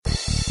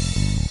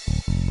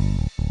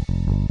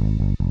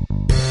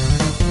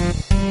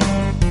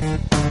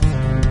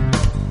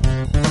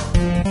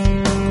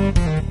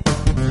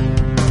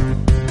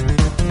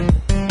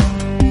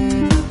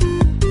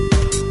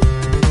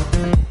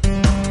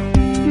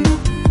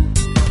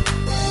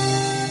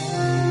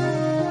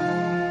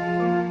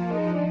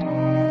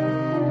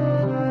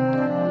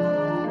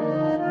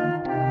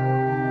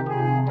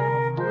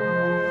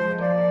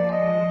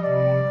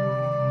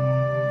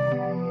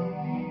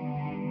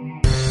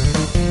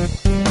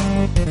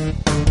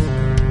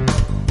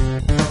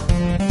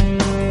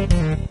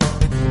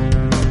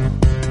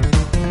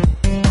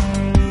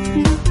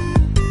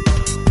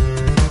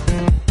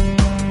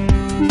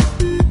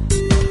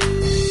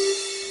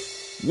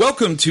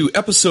welcome to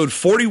episode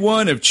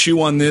 41 of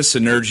Chew on This, a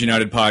Nerds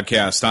United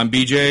podcast. I'm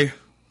BJ.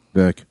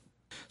 Vic.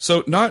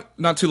 So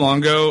not too long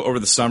ago, over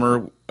the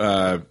summer,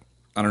 I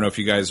don't know if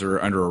you guys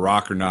are under a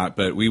rock or not,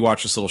 but we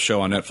watched this little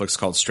show on Netflix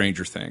called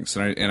Stranger Things.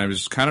 And I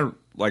was kind of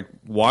like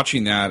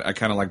watching that, I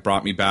kind of like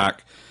brought me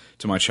back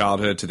to my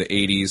childhood, to the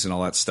 80s and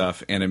all that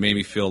stuff. And it made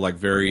me feel like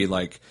very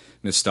like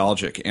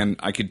nostalgic. And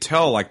I could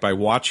tell like by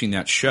watching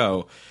that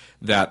show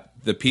that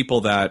the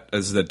people that,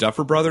 as the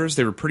Duffer Brothers,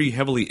 they were pretty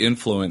heavily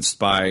influenced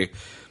by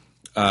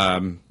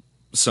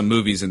some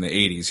movies in the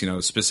 80s, you know,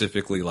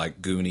 specifically like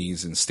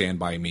Goonies and Stand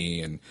By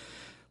Me and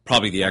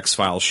probably the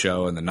X-Files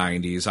show in the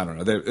 90s. I don't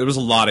know. There was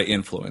a lot of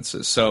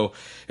influences. So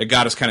it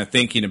got us kind of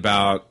thinking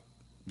about,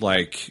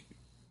 like,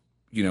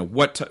 you know,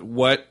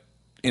 what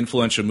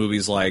influential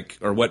movies like,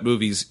 or what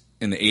movies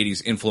in the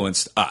 80s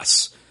influenced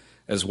us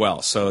as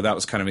well. So that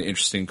was kind of an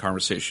interesting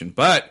conversation.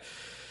 But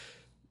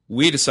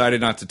we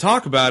decided not to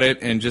talk about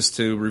it and just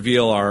to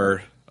reveal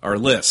our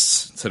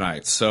lists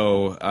tonight.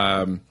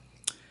 So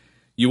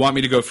you want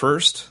me to go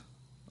first?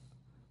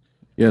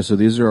 Yeah, so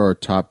these are our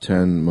top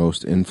 10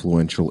 most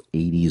influential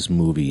 80s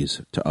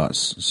movies to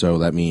us. So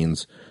that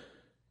means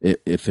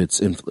if it's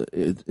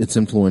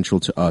influential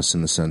to us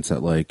in the sense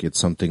that, like, it's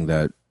something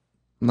that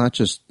not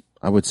just,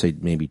 I would say,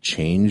 maybe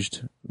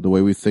changed the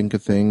way we think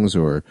of things,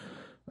 or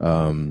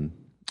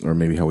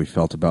maybe how we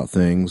felt about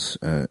things,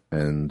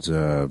 and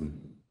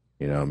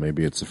you know,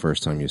 maybe it's the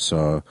first time you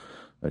saw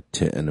a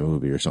tit in a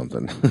movie or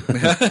something.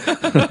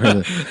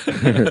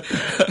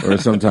 Or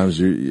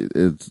sometimes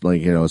it's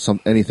like, you know,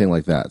 anything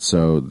like that.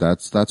 So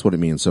that's what it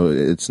means. So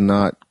it's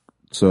not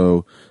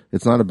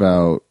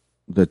about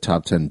the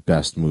top 10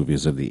 best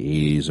movies of the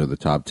 80s or the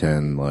top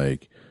 10,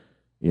 like,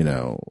 you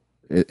know,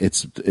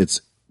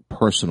 it's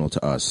personal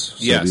to us. So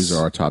yes. These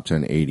are our top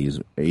 10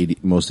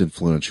 most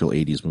influential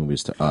 80s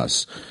movies to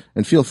us.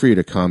 And feel free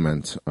to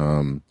comment,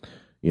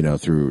 you know,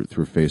 through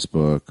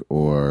Facebook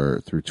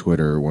or through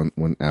Twitter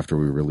when after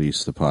we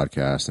release the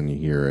podcast and you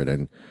hear it,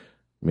 and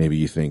maybe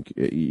you think,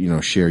 you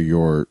know, share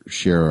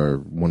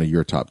one of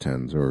your top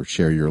 10s or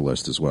share your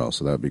list as well.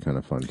 So that would be kind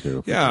of fun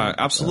too. Yeah,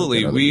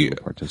 absolutely. We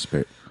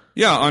participate.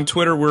 Yeah, on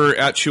Twitter we're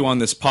at Chew on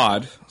This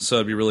Pod, so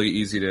it'd be really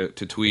easy to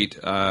tweet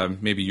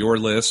maybe your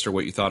list or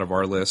what you thought of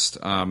our list.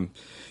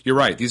 You're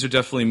right; these are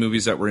definitely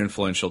movies that were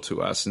influential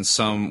to us in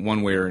some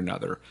one way or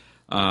another.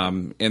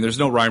 And there's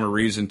no rhyme or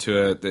reason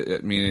to it.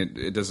 I mean,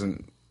 it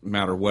doesn't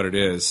matter what it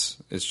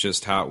is. It's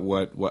just how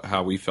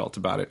we felt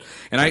about it.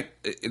 And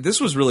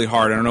this was really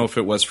hard. I don't know if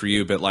it was for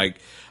you, but like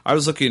I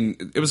was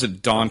looking, it was a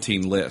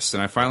daunting list,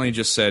 and I finally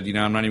just said, you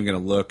know, I'm not even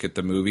going to look at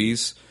the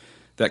movies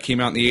that came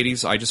out in the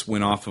 80s. I just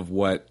went off of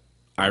what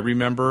I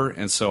remember,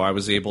 and so I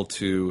was able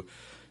to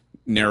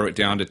narrow it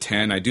down to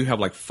 10. I do have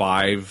like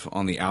 5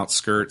 on the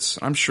outskirts.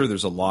 I'm sure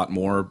there's a lot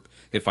more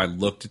if I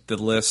looked at the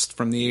list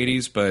from the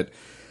 80s, but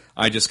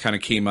I just kind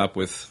of came up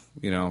with,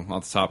 you know,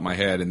 off the top of my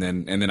head, and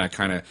then I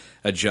kind of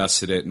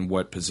adjusted it in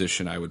what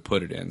position I would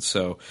put it in.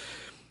 So,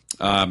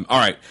 all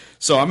right.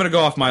 So I'm going to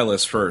go off my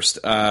list first.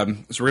 So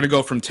we're going to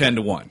go from 10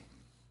 to 1.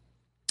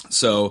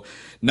 So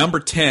number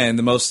 10,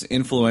 the most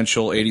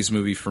influential 80s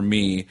movie for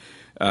me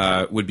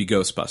would be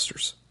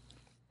Ghostbusters.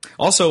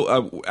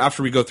 Also,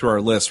 after we go through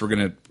our list, we're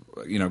going to,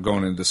 you know, go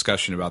into a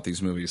discussion about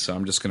these movies. So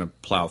I'm just going to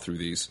plow through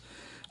these.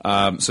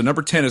 So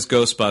number 10 is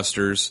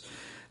Ghostbusters.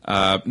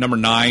 Number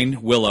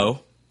 9,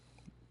 Willow.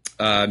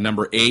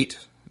 Number 8,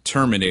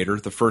 Terminator,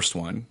 the first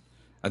one.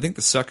 I think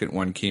the second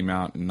one came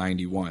out in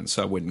 91,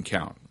 so I wouldn't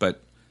count.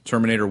 But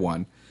Terminator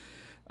 1.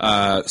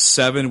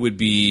 7 would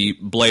be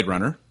Blade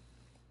Runner.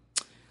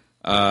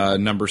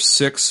 Number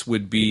 6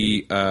 would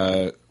be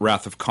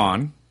Wrath of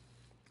Khan.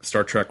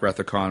 Star Trek Wrath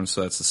of Khan,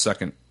 so that's the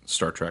second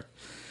Star Trek.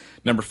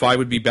 Number 5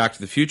 would be Back to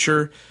the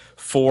Future.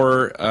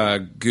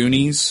 4,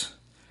 Goonies.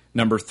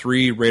 Number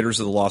 3, Raiders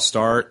of the Lost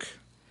Ark.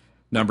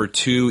 Number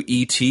 2,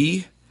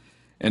 E.T.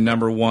 And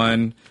number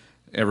 1,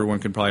 everyone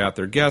can probably out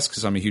there guess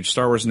because I'm a huge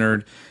Star Wars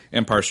nerd,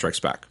 Empire Strikes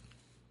Back.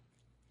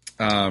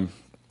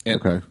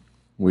 Okay.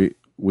 We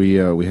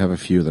have a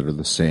few that are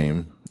the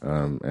same.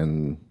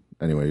 And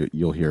anyway,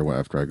 you'll hear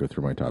after I go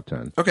through my top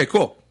 10. Okay,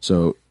 cool.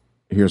 So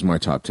here's my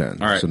top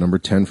 10. All right. So number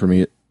 10 for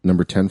me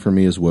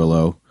is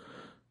Willow.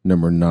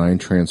 Number 9,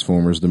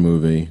 Transformers the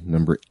movie.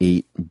 Number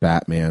 8,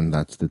 Batman.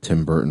 That's the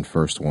Tim Burton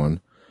first one.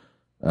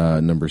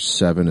 Number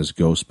 7 is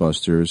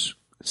Ghostbusters.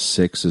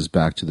 6 is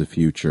Back to the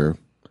Future.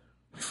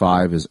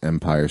 5 is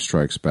Empire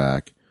Strikes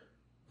Back.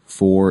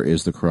 4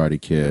 is The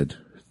Karate Kid.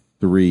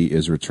 3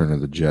 is Return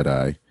of the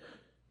Jedi.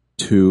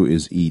 2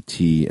 is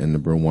E.T. And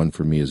number 1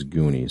 for me is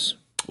Goonies.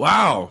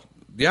 Wow.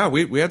 Yeah,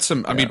 we had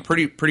some, I mean,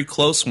 pretty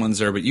close ones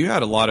there, but you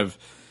had a lot of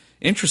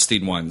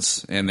interesting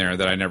ones in there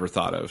that I never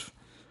thought of.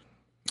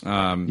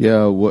 Well,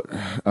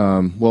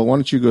 why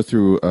don't you go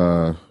through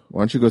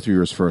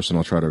yours first, and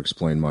I'll try to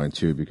explain mine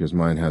too, because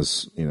mine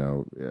has, you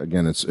know,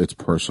 again, it's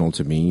personal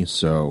to me.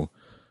 So,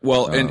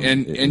 well,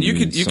 and you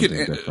could,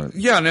 different.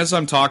 Yeah. And as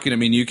I'm talking, I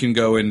mean, you can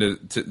go into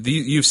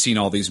you've seen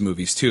all these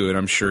movies too, and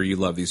I'm sure you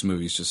love these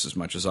movies just as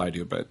much as I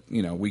do. But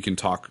you know, we can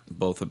talk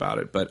both about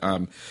it. But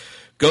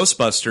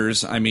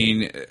Ghostbusters, I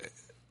mean,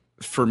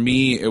 for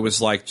me, it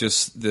was like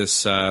just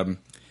this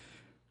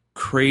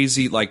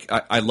crazy. Like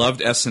I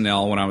loved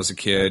SNL when I was a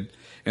kid,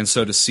 and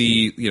so to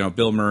see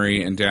Bill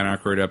Murray and Dan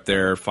Aykroyd up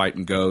there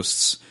fighting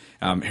ghosts,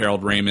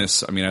 Harold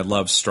Ramis. I mean, I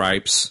love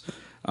Stripes.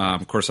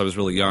 Of course, I was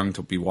really young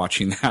to be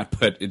watching that,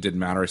 but it didn't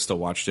matter. I still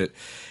watched it,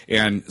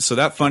 and so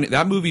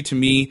that movie to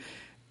me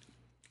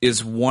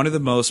is one of the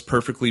most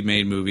perfectly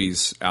made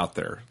movies out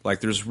there. Like,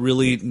 there's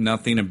really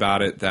nothing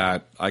about it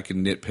that I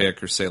can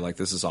nitpick or say, like,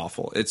 this is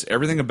awful. It's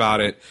everything about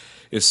it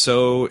is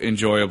so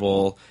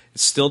enjoyable.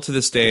 It's still to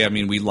this day. I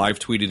mean, we live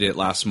tweeted it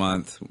last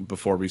month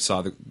before we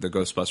saw the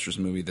Ghostbusters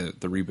movie, the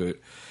reboot,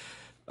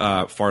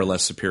 far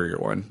less superior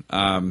one.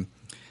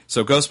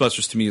 So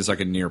Ghostbusters to me is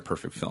like a near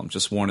perfect film,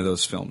 just one of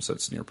those films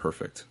that's near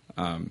perfect.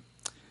 And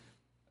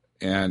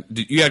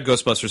you had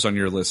Ghostbusters on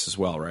your list as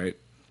well, right?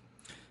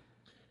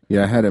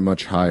 Yeah, I had it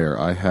much higher.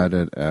 I had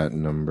it at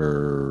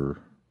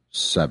number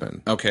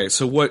 7. Okay,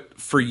 so what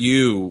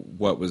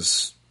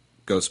was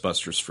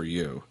Ghostbusters for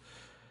you?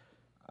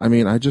 I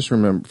mean, I just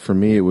remember, for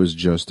me, it was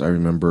just, I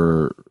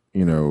remember,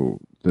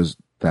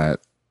 that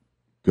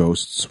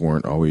ghosts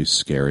weren't always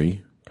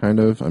scary, kind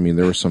of. I mean,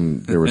 there were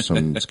some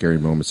scary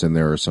moments in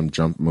there, or some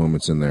jump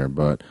moments in there,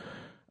 but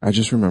I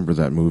just remember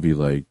that movie,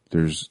 like,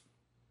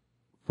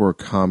 for a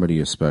comedy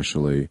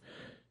especially,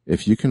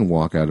 if you can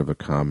walk out of a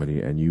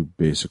comedy and you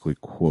basically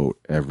quote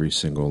every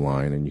single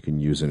line and you can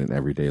use it in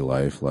everyday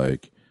life,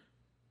 like,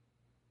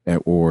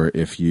 or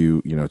if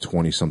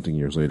 20-something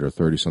years later,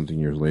 30-something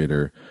years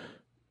later,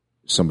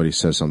 somebody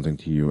says something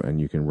to you and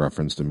you can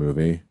reference the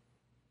movie,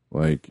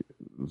 like,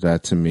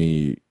 that to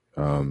me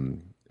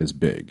is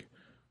big.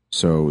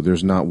 So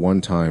there's not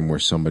one time where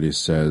somebody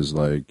says,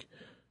 like,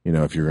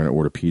 if you're going to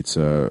order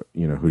pizza,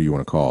 who do you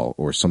want to call,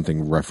 or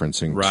something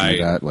referencing to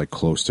that, like,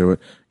 close to it.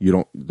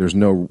 There's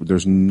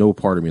no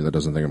part of me that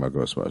doesn't think about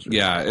Ghostbusters.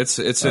 Yeah, it's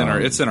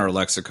in our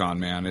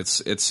lexicon, man.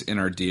 It's in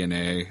our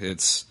DNA.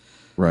 It's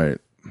right.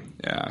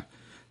 Yeah,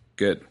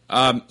 good.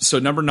 So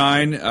number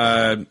 9,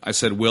 I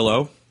said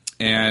Willow,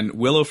 and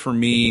Willow for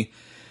me,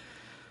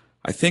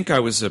 I think I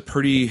was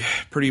pretty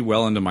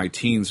well into my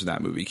teens when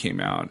that movie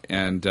came out,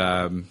 and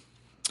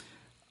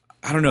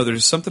I don't know.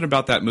 There's something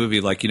about that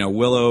movie, like,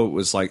 Willow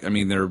was like, I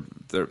mean, they're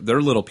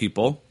little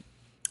people,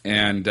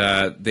 and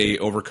they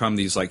overcome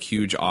these, like,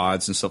 huge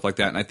odds and stuff like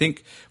that. And I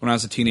think when I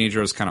was a teenager,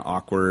 I was kind of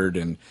awkward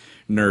and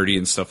nerdy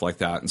and stuff like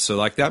that. And so,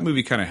 like, that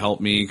movie kind of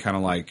helped me kind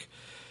of, like,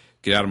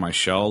 get out of my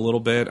shell a little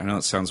bit. I know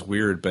it sounds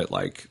weird, but,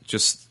 like,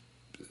 just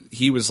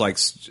he was like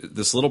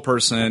this little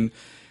person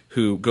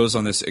who goes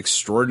on this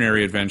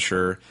extraordinary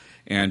adventure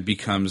and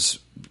becomes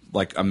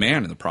like a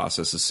man in the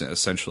process,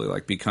 essentially,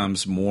 like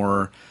becomes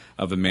more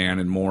of a man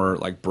and more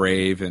like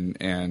brave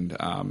and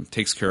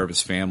takes care of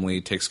his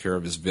family, takes care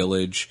of his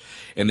village.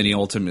 And then he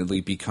ultimately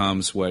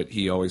becomes what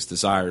he always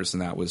desires.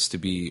 And that was to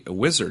be a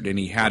wizard. And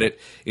he had it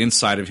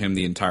inside of him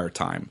the entire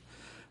time.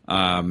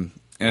 And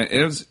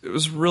it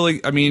was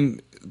really, I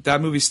mean,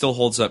 that movie still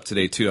holds up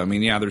today too. I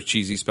mean, yeah, there's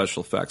cheesy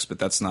special effects, but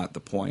that's not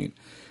the point.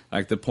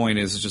 Like, the point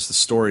is just the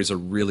story is a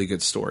really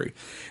good story.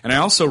 And I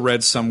also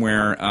read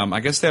somewhere, I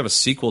guess they have a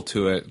sequel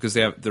to it because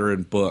they're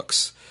in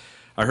books.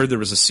 I heard there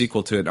was a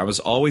sequel to it. I was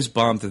always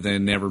bummed that they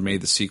never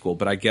made the sequel,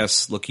 but I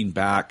guess looking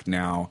back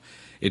now,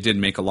 it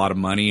didn't make a lot of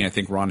money. I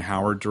think Ron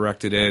Howard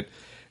directed it,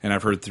 and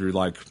I've heard through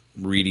like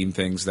reading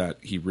things that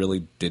he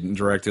really didn't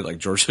direct it. Like,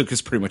 George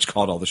Lucas pretty much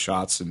called all the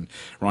shots, and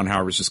Ron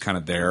Howard was just kind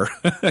of there,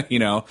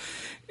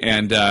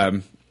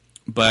 And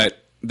but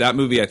that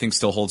movie I think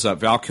still holds up.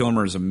 Val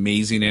Kilmer is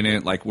amazing in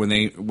it. Like, when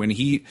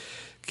he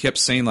kept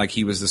saying like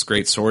he was this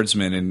great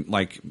swordsman, and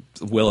like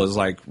Will is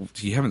like,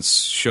 you haven't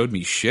showed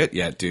me shit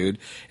yet, dude.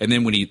 And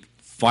then when he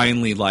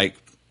finally like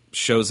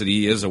shows that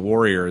he is a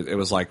warrior, it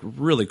was like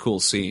really cool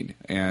scene.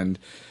 And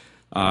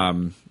I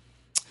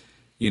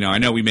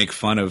know we make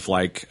fun of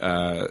like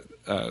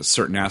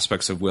certain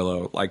aspects of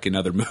Willow, like in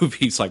other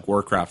movies like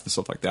Warcraft and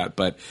stuff like that,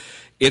 but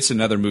it's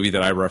another movie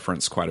that I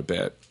reference quite a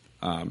bit.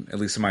 At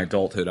least in my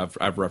adulthood,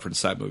 I've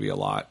referenced that movie a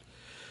lot.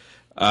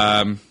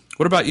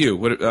 What about you?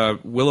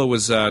 Willow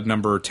was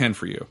number 10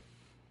 for you.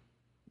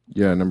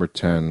 Yeah, number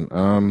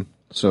 10.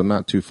 So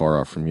not too far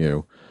off from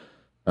you.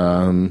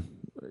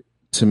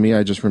 To me,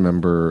 I just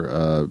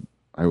remember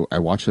I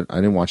watched it. I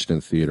didn't watch it in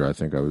theater. I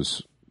don't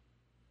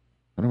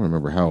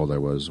remember how old I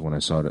was when I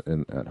saw it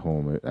at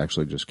home. It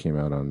actually just came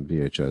out on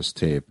VHS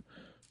tape.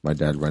 My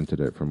dad rented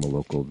it from a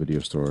local video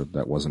store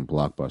that wasn't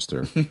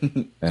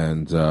Blockbuster,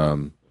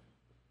 and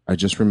I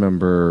just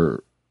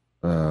remember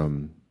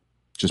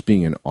just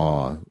being in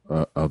awe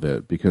of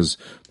it, because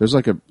there's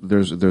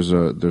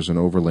an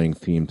overlaying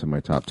theme to my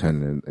top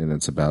 10, and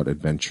it's about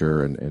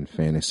adventure and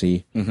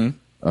fantasy.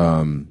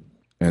 Mm-hmm.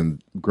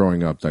 And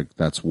growing up,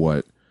 those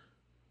are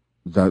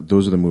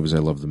the movies I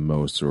love the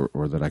most,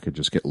 or that I could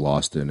just get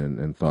lost in,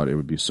 and thought it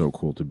would be so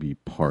cool to be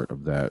part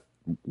of that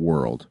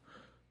world.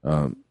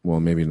 Well,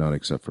 maybe not,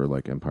 except for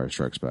like Empire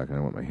Strikes Back. I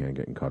don't want my hand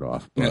getting cut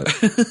off,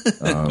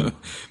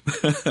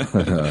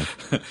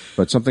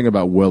 but something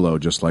about Willow,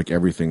 just like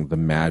everything, the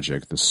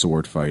magic, the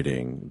sword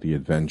fighting, the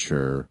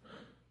adventure,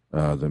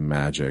 the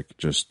magic,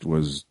 just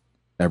was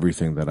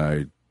everything that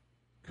I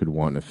could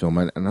want in a film.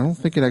 And I don't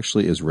think it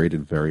actually is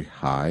rated very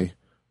high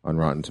on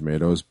Rotten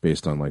Tomatoes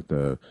based on like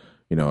the,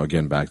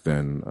 again, back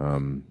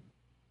then,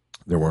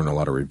 there weren't a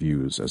lot of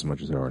reviews as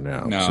much as there are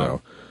now.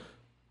 No.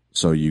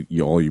 So you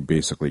all you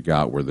basically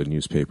got were the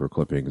newspaper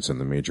clippings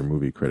and the major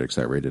movie critics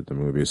that rated the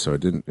movie. So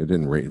it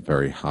didn't rate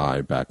very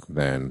high back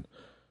then.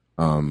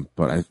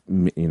 But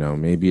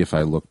maybe if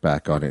I look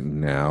back on it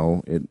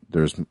now,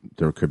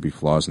 there could be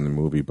flaws in the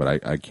movie,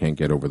 but I can't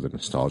get over the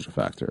nostalgia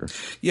factor.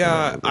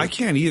 Yeah, I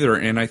can't either.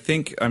 And I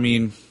think,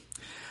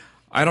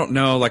 I don't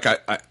know, like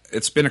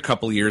it's been a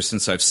couple of years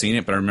since I've seen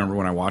it, but I remember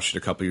when I watched it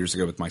a couple of years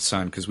ago with my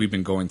son, because we've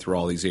been going through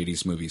all these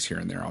 80s movies here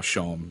and there. I'll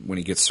show him when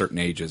he gets certain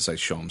ages, I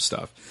show him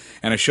stuff.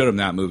 And I showed him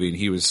that movie, and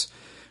he was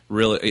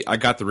really, I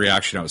got the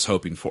reaction I was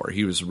hoping for.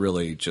 He was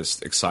really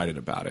just excited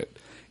about it.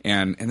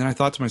 And then I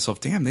thought to myself,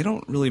 damn, they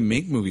don't really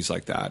make movies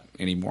like that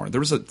anymore. There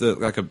was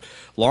a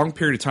long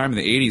period of time in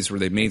the 80s where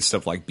they made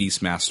stuff like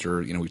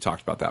Beastmaster, we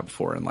talked about that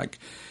before, and like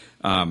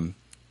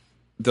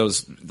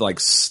those like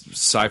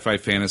sci-fi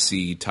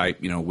fantasy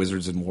type,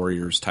 Wizards and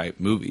Warriors type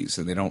movies,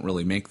 and they don't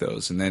really make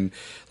those. And then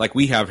like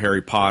we have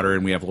Harry Potter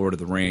and we have Lord of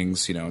the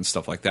Rings, and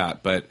stuff like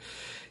that, but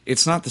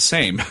it's not the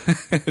same.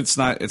 It's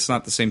not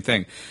the same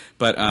thing.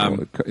 But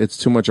it's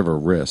too much of a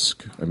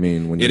risk. I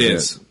mean, when you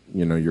is.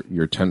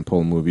 Your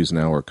tentpole movies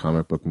now are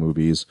comic book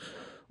movies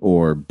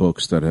or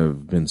books that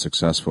have been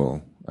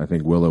successful. I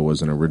think Willow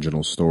was an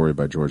original story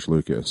by George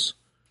Lucas.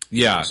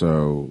 Yeah.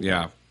 So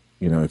yeah.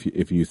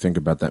 If you think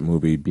about that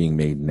movie being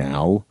made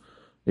now,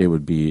 it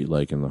would be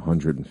like in the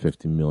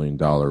 $150 million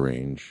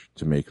range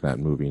to make that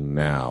movie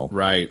now.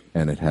 Right.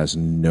 And it has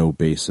no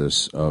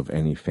basis of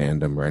any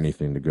fandom or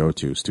anything to go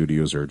to.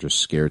 Studios are just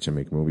scared to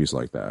make movies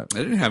like that.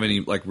 They didn't have any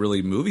like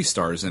really movie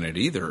stars in it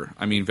either.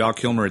 I mean, Val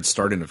Kilmer had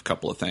starred in a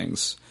couple of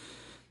things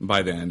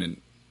by then,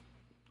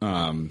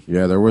 and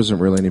yeah, there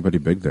wasn't really anybody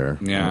big there.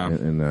 Yeah.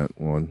 in that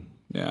one.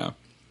 Yeah.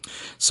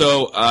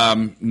 So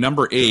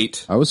number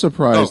 8. I was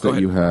surprised that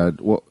ahead. you had.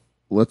 Well,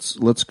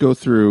 let's go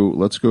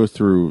through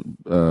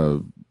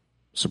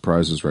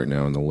surprises right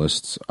now in the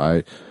lists.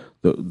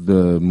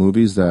 The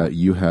movies that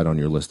you had on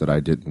your list that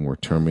I didn't were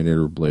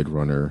Terminator, Blade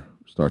Runner,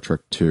 Star Trek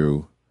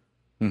 2,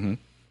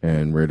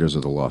 and Raiders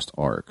of the Lost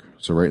Ark.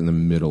 So right in the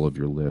middle of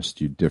your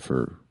list, you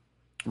differ.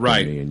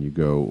 Right. And you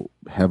go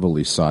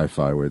heavily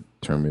sci-fi with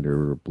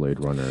Terminator or Blade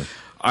Runner.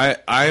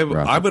 I would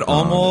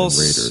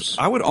Raiders.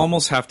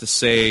 almost have to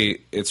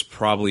say it's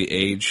probably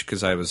age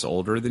because I was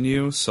older than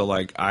you. So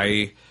like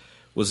I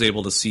was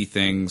able to see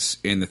things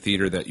in the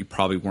theater that you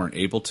probably weren't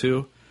able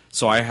to.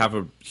 So I have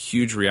a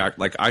huge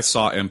like I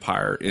saw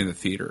Empire in the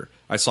theater.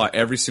 I saw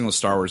every single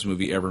Star Wars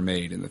movie ever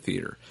made in the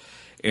theater.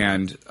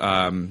 And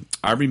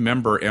I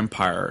remember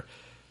Empire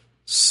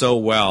so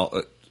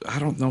well. I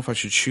don't know if I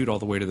should shoot all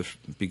the way to the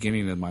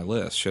beginning of my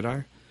list. Should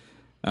I?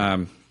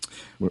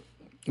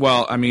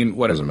 Well, I mean,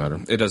 what doesn't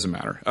matter. It doesn't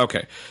matter.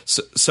 Okay,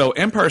 so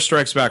Empire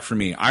Strikes Back for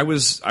me. I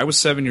was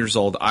 7 years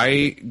old.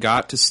 I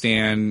got to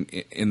stand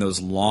in those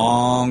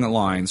long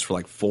lines for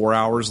like 4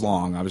 hours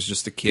long. I was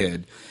just a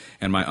kid,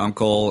 and my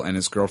uncle and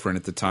his girlfriend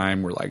at the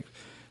time were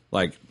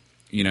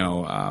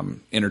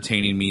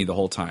entertaining me the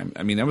whole time.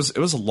 I mean, it was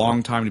a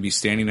long time to be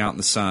standing out in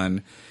the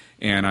sun,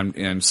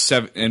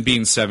 and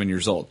being 7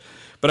 years old.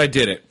 But I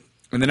did it.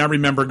 And then I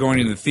remember going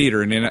in the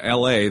theater, and in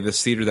L.A.,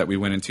 this theater that we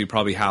went into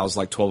probably housed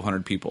like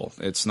 1,200 people.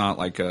 It's not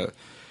like a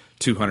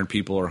 200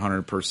 people or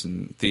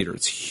 100-person theater.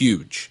 It's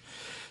huge.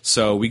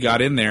 So we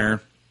got in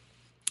there,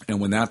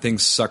 and when that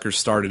sucker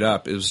started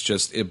up,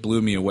 it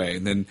blew me away.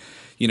 And then,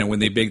 when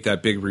they made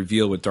that big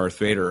reveal with Darth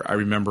Vader, I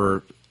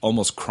remember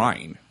almost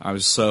crying. I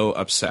was so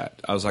upset.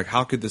 I was like,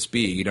 how could this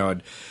be?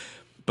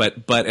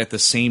 But at the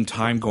same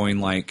time going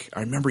like,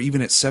 I remember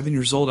even at 7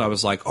 years old, I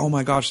was like, oh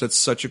my gosh, that's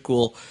such a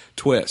cool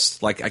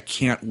twist. Like, I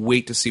can't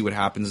wait to see what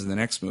happens in the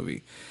next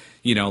movie.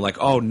 Like,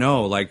 oh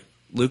no, like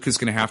Luke is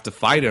going to have to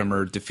fight him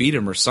or defeat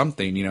him or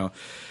something,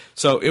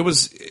 So it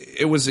was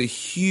a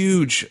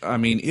huge,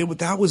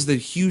 that was the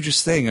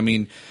hugest thing. I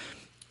mean,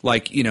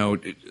 like,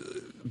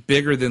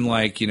 bigger than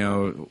like, I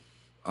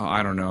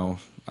don't know.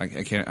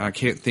 I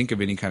can't think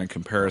of any kind of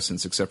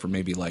comparisons except for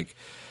maybe like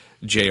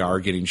JR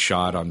getting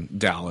shot on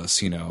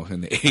Dallas, in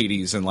the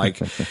 80s. And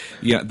like,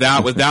 yeah,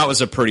 that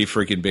was a pretty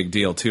freaking big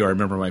deal too. I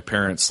remember my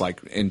parents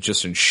like in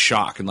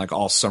shock and like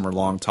all summer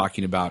long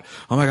talking about,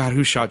 oh my God,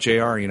 who shot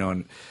JR?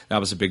 And that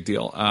was a big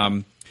deal.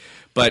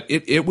 But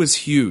it was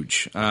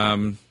huge.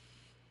 And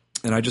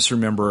I just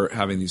remember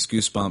having these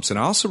goosebumps. And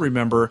I also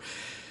remember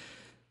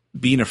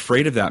being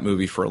afraid of that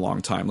movie for a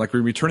long time. Like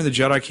when Return of the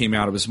Jedi came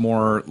out, it was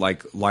more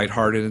like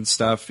lighthearted and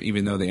stuff,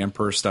 even though the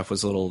Emperor stuff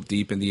was a little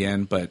deep in the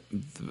end. But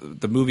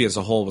the movie as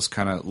a whole was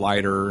kind of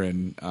lighter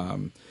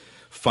and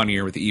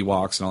funnier with the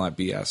Ewoks and all that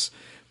BS.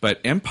 But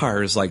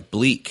Empire is like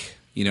bleak,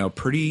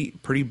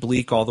 pretty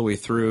bleak all the way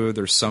through.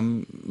 There's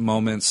some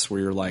moments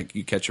where you're like,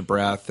 you catch a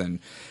breath,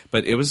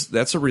 but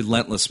that's a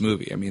relentless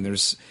movie. I mean,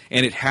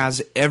 and it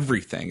has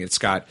everything. It's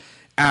got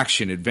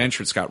action,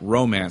 adventure, it's got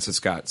romance, it's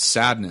got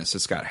sadness,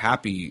 it's got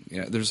happy.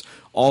 There's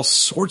all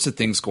sorts of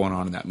things going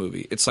on in that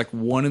movie. It's like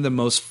one of the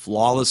most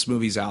flawless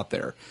movies out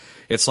there.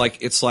 It's like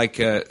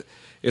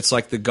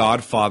the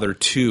Godfather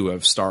 2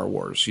 of Star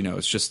Wars.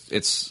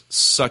 It's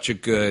such a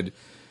good,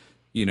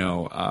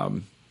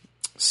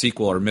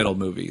 sequel or middle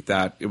movie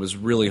that it was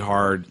really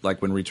hard.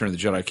 Like when Return of the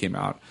Jedi came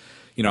out,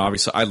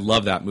 obviously I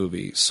love that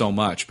movie so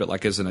much, but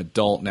like as an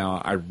adult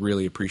now, I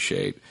really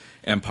appreciate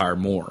Empire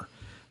more.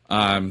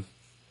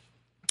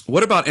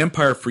 What about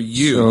Empire for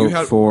you?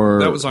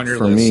 That was on your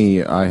list.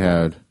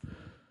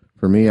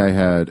 For me, I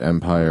had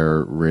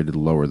Empire rated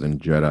lower than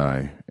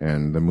Jedi,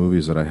 and the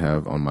movies that I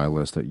have on my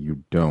list that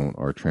you don't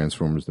are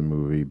Transformers the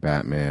movie,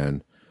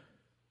 Batman,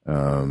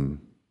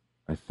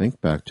 I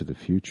think Back to the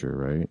Future,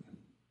 right?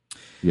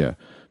 Yeah,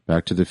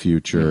 Back to the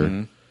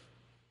Future,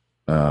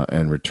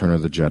 and Return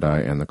of the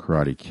Jedi, and The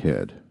Karate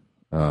Kid.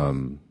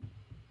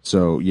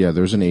 So, yeah,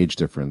 there's an age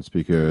difference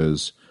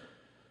because,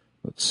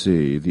 let's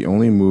see, the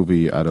only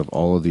movie out of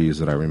all of these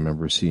that I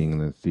remember seeing in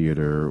the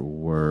theater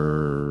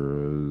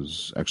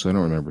was... Actually, I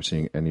don't remember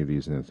seeing any of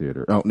these in the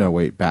theater. Oh, no,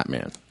 wait,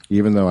 Batman.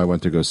 Even though I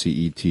went to go see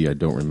E.T., I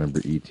don't remember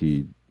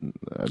E.T.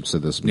 I've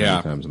said this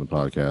many times in the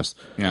podcast.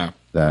 Yeah.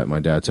 That my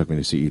dad took me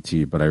to see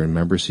E.T., but I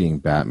remember seeing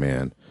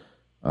Batman.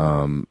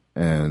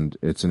 And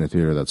it's in a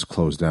theater that's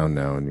closed down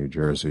now in New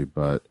Jersey,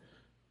 but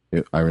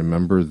I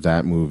remember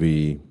that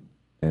movie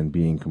and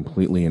being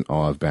completely in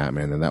awe of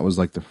Batman, and that was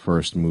like the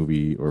first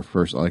movie,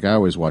 like I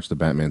always watched the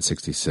Batman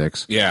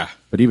 66. Yeah.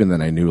 But even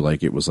then I knew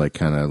like it was like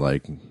kind of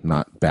like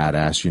not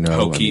badass,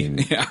 Hokey. I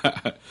mean,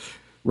 yeah.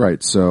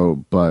 Right,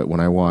 so, but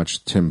when I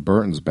watched Tim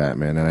Burton's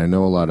Batman, and I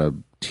know a lot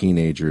of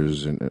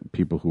teenagers and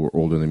people who were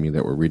older than me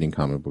that were reading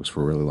comic books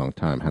for a really long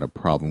time had a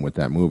problem with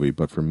that movie,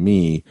 but for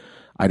me,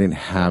 I didn't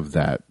have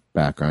that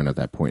background at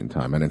that point in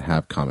time. I didn't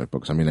have comic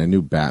books. I mean, I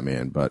knew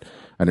Batman, but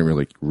I didn't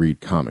really read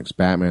comics.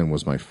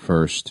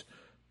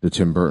 The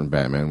Tim Burton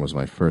Batman was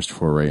my first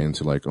foray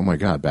into like, oh my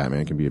God,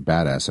 Batman can be a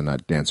badass and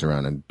not dance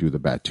around and do the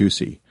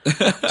Batusi.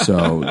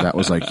 So that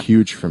was like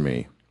huge for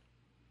me.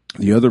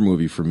 The other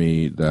movie for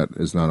me that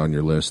is not on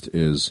your list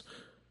is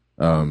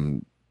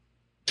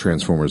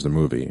Transformers the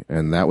movie.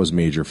 And that was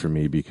major for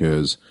me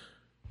because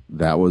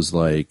that was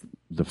like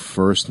the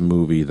first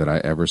movie that I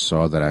ever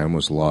saw that I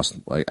almost lost.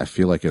 Like I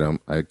feel like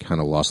I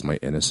kind of lost my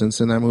innocence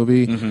in that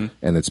movie,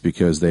 and it's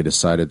because they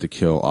decided to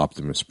kill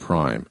Optimus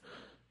Prime.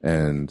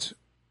 And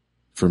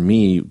for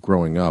me,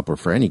 growing up, or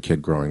for any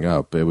kid growing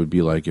up, it would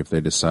be like if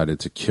they decided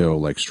to kill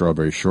like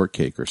Strawberry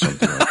Shortcake or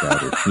something like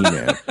that, or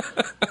He-Man.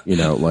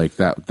 Like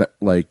that.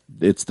 Like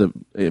it's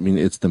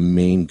the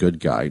main good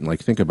guy. And like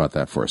think about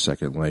that for a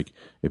second. Like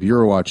if you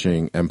were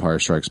watching Empire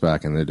Strikes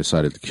Back and they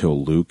decided to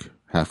kill Luke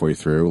halfway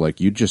through, like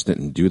you just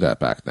didn't do that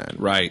back then,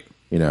 right?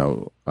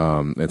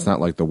 It's not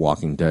like The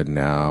Walking Dead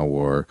now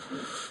or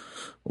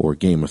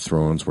Game of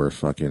Thrones where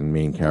fucking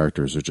main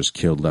characters are just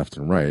killed left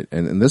and right.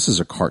 And this is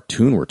a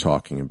cartoon we're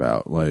talking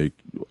about. Like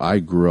I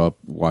grew up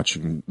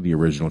watching the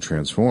original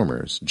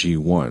Transformers,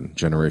 G1,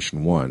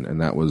 Generation 1,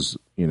 and that was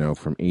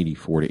from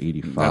 84 to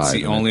 85. That's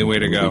the only way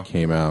to go.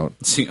 Came out.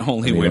 It's the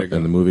only way to go.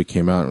 And the movie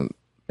came out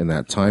in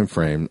that time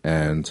frame,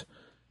 and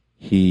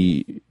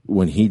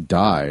when he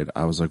died,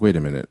 I was like, wait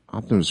a minute,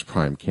 Optimus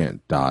Prime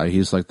can't die.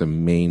 He's like the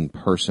main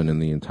person in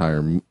the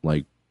entire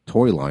like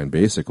toy line,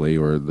 basically,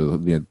 or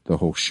the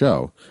whole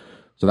show.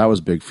 So that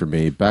was big for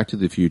me. Back to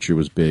the Future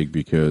was big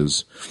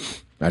because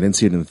I didn't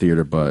see it in the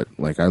theater, but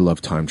like I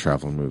love time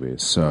travel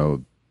movies.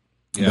 So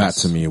that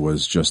to me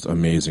was just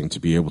amazing to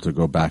be able to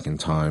go back in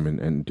time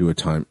and do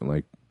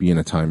be in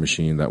a time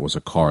machine that was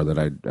a car that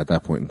I at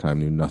that point in time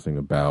knew nothing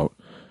about.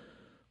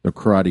 The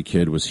Karate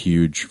Kid was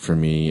huge for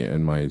me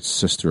and my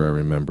sister, I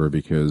remember,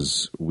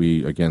 because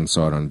we, again,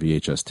 saw it on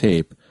VHS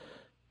tape.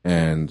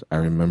 And I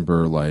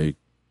remember, like,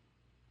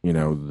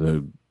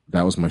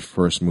 that was my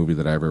first movie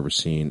that I've ever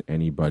seen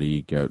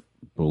anybody get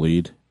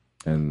bullied.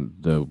 And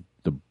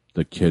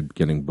the kid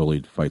getting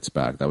bullied fights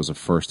back. That was the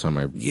first time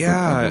I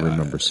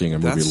remember seeing a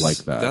movie like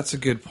that. That's a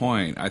good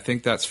point. I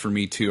think that's for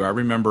me, too. I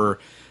remember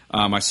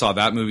I saw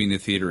that movie in the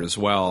theater as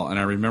well. And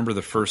I remember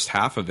the first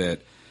half of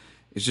it.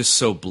 It's just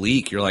so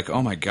bleak. You're like,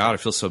 oh my God, I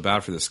feel so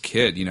bad for this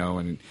kid,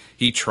 and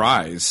he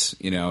tries,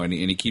 and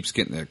he keeps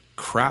getting the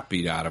crap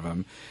beat out of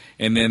him.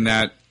 And then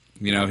that,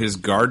 his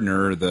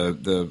gardener,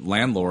 the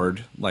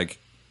landlord, like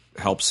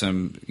helps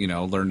him,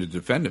 learn to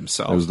defend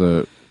himself.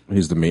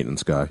 He's the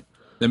maintenance guy.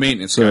 The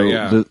maintenance guy,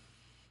 yeah.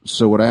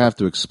 So what I have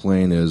to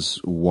explain is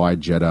why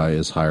Jedi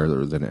is higher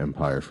than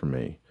Empire for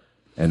me,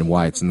 and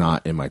why it's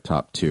not in my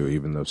top 2,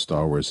 even though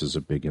Star Wars is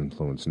a big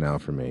influence now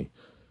for me.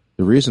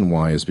 The reason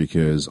why is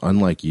because,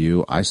 unlike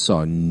you, I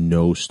saw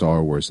no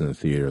Star Wars in the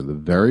theater. The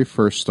very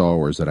first Star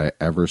Wars that I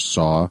ever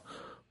saw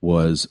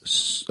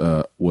was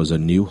A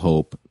New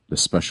Hope, the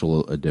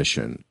special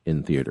edition,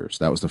 in theaters.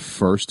 That was the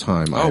first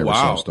time I ever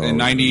saw Star Wars in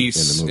the movie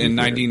theater. In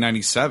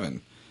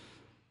 1997.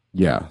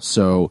 Yeah,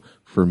 so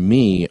for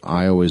me,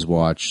 I always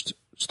watched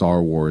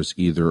Star Wars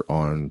either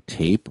on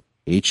tape,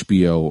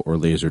 HBO, or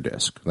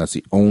Laserdisc. That's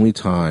the only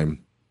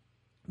time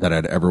that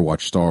I'd ever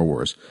watched Star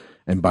Wars.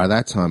 And by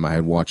that time, I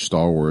had watched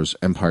Star Wars,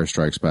 Empire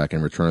Strikes Back,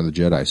 and Return of the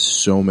Jedi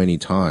so many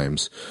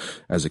times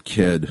as a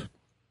kid.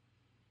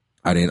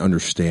 I didn't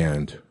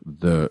understand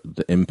the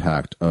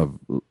impact of,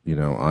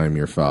 I am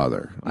your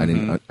father.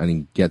 Mm-hmm. I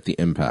didn't get the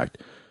impact.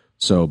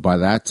 So by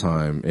that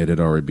time, it had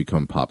already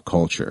become pop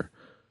culture.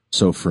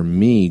 So for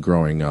me,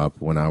 growing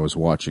up, when I was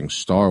watching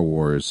Star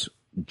Wars,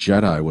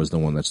 Jedi was the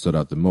one that stood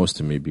out the most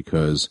to me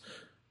because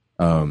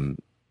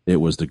it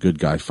was the good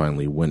guy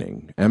finally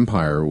winning.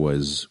 Empire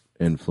was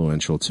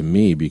influential to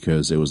me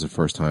because it was the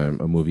first time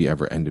a movie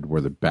ever ended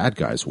where the bad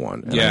guys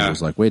won. And I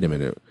was like, wait a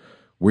minute,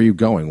 where are you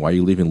going? Why are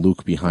you leaving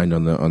Luke behind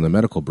on the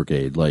medical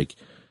brigade? Like,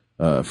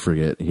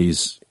 forget he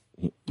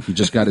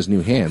just got his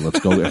new hand. Let's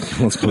go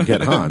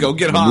get Han. Go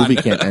get Han. Han. The movie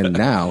can't end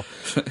now.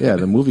 Yeah,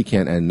 the movie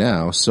can't end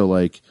now.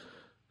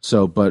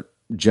 But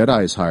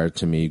Jedi is hard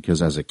to me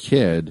because as a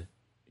kid,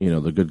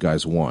 the good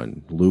guys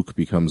won. Luke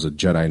becomes a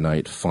Jedi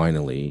Knight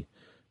finally,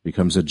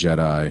 becomes a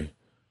Jedi,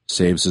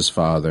 saves his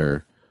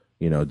father,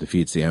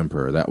 defeats the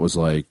Emperor. That was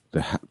like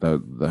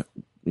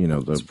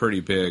it's pretty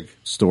big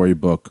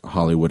storybook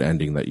Hollywood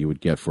ending that you would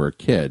get for a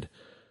kid.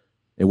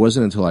 It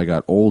wasn't until I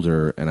got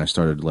older and I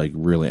started like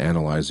really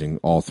analyzing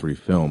all three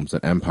films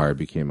that Empire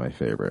became my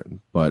favorite.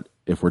 But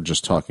if we're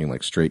just talking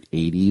like straight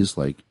 80s,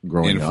 like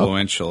growing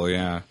influential, up,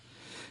 yeah.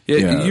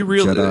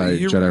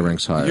 Jedi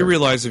ranks higher. You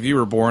realize if you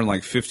were born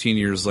like 15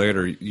 years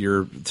later,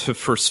 the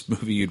first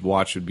movie you'd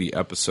watch would be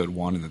Episode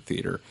 1 in the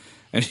theater.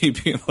 And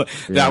you'd be like,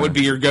 that would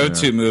be your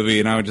go-to movie,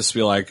 and I would just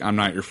be like, I'm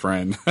not your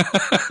friend.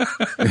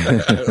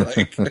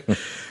 Like,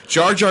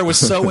 Jar Jar was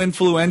so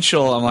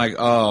influential. I'm like,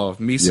 oh,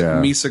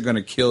 Misa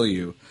gonna kill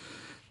you.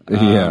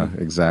 Yeah,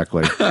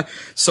 exactly.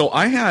 So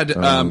I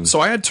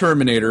had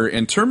Terminator,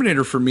 and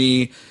Terminator for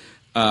me,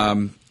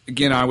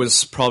 again, I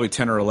was probably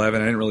 10 or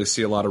 11. I didn't really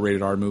see a lot of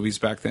rated R movies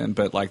back then,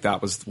 but like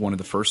that was one of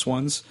the first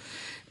ones,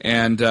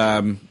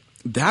 and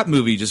that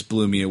movie just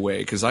blew me away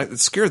because it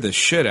scared the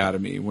shit out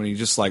of me when he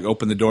just like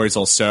opened the door. He's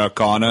all Sarah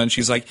Connor, and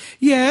she's like,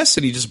 yes,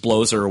 and he just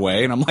blows her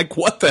away, and I'm like,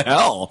 what the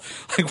hell?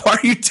 Like, why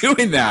are you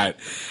doing that?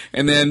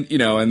 And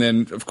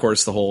then of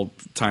course the whole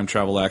time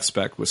travel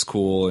aspect was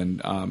cool,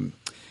 and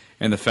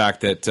the fact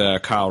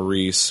that Kyle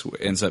Reese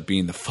ends up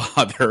being the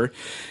father,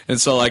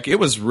 and so like it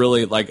was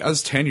really like I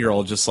was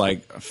 10-year-old just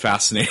like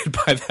fascinated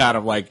by that.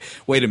 I'm like,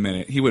 wait a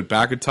minute, he went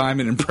back in time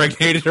and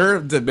impregnated her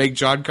to make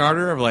John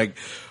Carter. I'm like,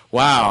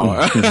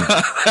 wow,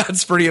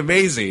 that's pretty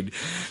amazing.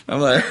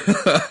 I'm like,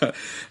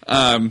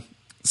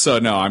 so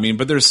no, I mean,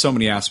 but there's so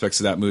many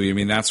aspects of that movie. I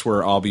mean, that's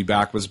where I'll Be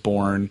Back was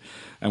born,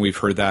 and we've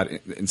heard that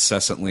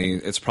incessantly.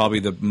 It's probably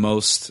the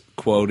most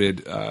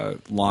quoted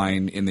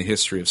line in the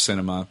history of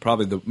cinema,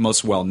 probably the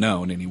most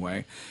well-known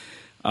anyway.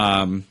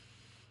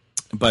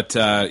 But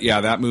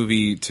that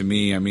movie to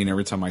me, I mean,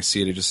 every time I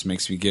see it, it just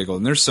makes me giggle.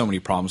 And there's so many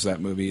problems with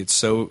that movie. It's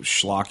so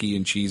schlocky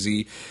and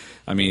cheesy.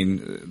 I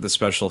mean, the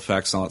special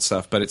effects and all that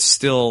stuff, but it's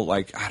still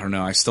like, I don't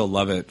know, I still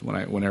love it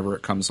whenever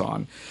it comes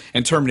on.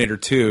 And Terminator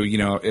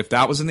 2, if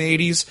that was in the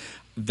 80s,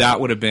 that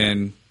would have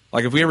been,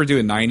 like if we ever do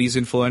a 90s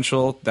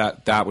influential,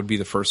 that would be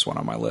the first one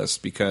on my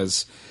list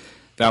because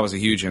that was a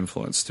huge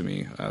influence to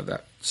me,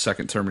 that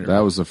second Terminator.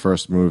 That was the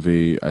first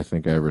movie I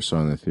think I ever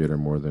saw in the theater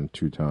more than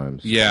 2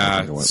 times.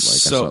 Yeah,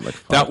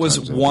 that was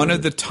one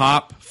of the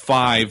top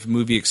 5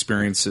 movie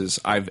experiences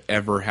I've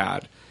ever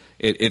had.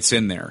 It's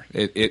in there.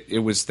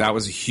 That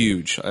was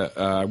huge.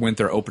 I went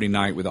there opening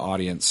night with the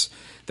audience.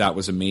 That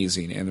was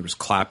amazing, and there was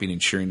clapping and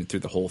cheering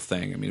through the whole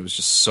thing. I mean, it was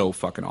just so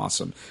fucking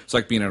awesome. It's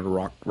like being at a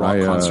rock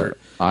concert.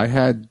 I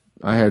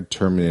had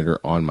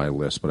Terminator on my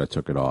list, but I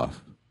took it off.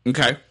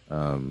 Okay.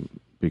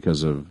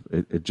 Because of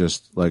it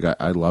just like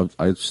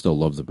I still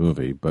love the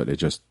movie, but it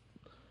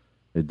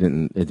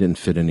didn't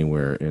fit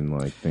anywhere in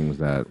like things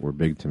that were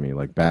big to me.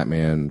 Like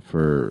Batman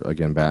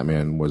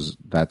was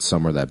that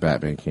summer that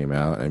Batman came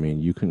out. I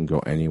mean, you couldn't go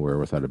anywhere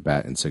without a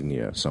bat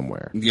insignia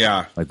somewhere.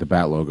 Yeah. Like the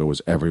Bat logo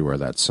was everywhere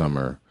that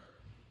summer.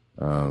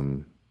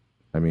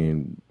 I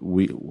mean,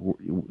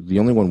 the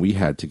only one we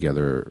had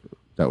together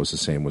that was the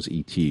same was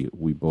E.T.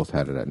 We both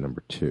had it at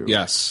number 2.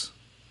 Yes.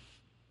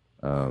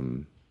 I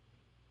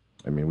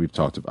mean,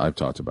 I've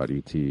talked about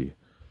E.T.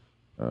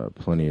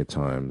 Plenty of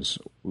times.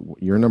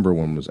 Your number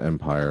 1 was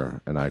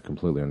Empire, and I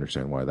completely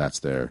understand why that's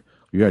there.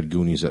 You had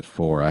Goonies at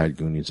 4. I had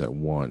Goonies at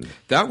 1.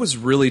 That was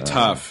really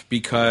tough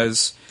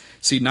because,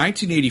 see,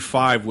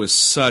 1985 was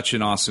such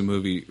an awesome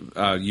movie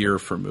year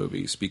for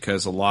movies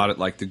because a lot of,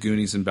 like, the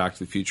Goonies and Back to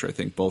the Future, I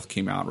think, both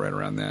came out right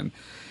around then.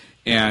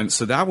 And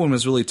so that one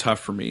was really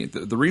tough for me.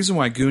 The reason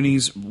why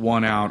Goonies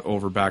won out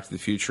over Back to the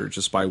Future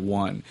just by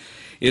 1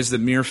 is the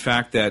mere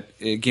fact that,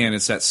 again,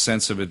 it's that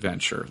sense of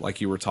adventure,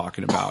 like you were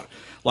talking about.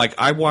 Like,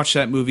 I watched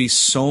that movie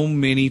so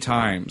many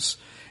times,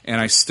 and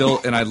I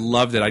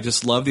loved it. I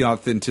just love the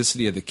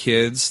authenticity of the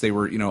kids. They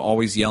were,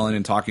 always yelling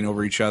and talking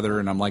over each other,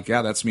 and I'm like,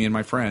 yeah, that's me and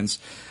my friends.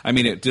 I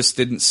mean, it just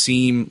didn't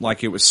seem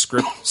like it was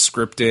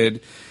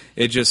scripted.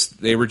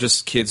 They were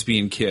just kids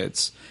being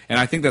kids. And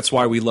I think that's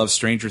why we love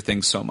Stranger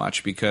Things so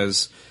much,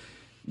 because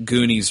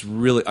Goonies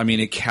really, I mean,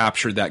 it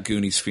captured that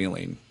Goonies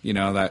feeling,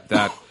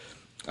 that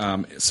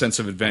sense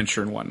of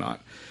adventure and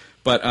whatnot.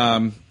 But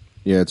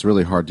Yeah, it's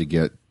really hard to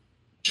get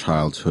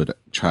child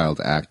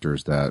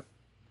actors that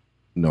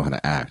know how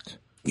to act.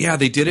 yeah,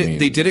 they did it.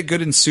 They did it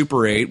good in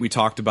Super 8. We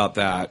talked about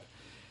that.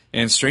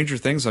 And Stranger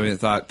Things, I mean, I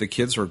thought the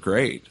kids were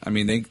great. I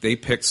mean, they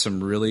picked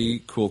some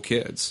really cool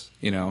kids,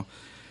 you know.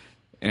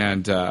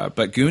 And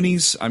but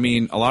Goonies, I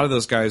mean, a lot of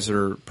those guys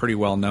are pretty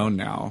well known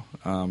now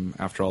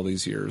after all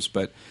these years.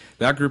 But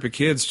that group of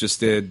kids just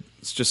did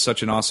just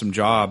such an awesome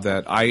job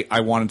that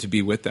I wanted to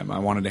be with them. I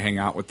wanted to hang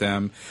out with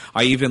them.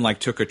 I even like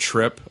took a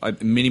trip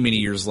many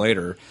years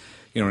later,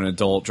 you know, an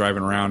adult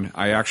driving around.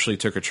 I actually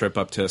took a trip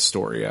up to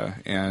Astoria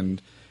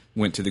and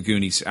went to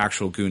the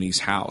actual Goonies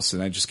house,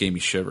 and that just gave me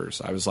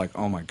shivers. I was like,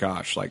 oh my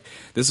gosh, like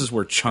this is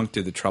where Chunk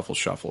did the truffle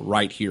shuffle,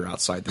 right here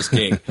outside this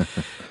gate.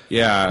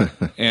 Yeah,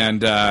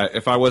 and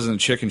if I wasn't a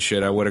chicken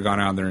shit, I would have gone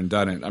out there and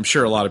done it. I'm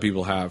sure a lot of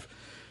people have.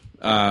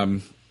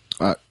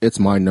 It's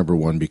my number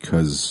one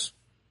because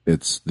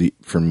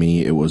for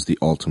me, it was the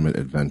ultimate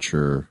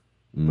adventure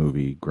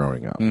movie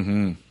growing up.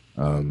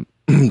 Mm-hmm.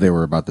 They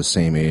were about the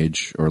same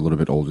age or a little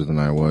bit older than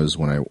I was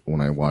when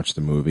I watched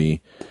the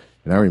movie.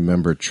 And I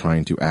remember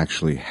trying to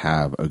actually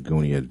have a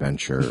Goonie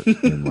adventure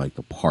in like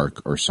the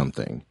park or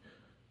something.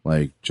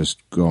 Like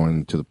just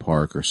going to the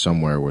park or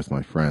somewhere with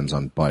my friends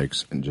on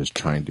bikes and just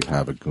trying to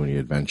have a Goonie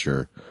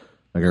adventure.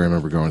 Like I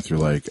remember going through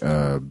like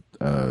a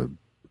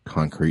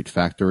concrete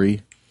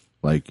factory,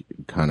 like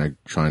kind of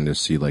trying to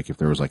see like if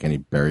there was like any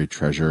buried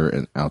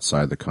treasure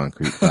outside the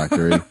concrete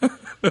factory.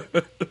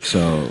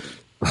 So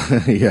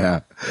yeah,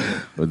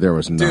 but there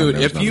was none. Dude,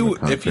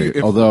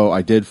 if although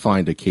I did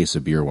find a case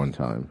of beer one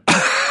time.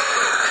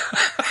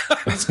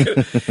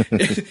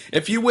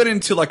 If you went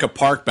into like a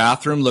park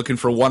bathroom looking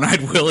for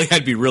One-Eyed Willie,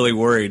 I'd be really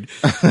worried.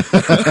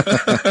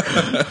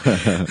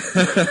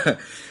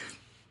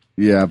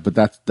 Yeah, but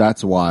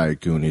that's why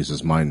Goonies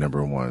is my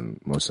number one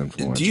most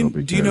influential.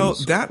 Do you know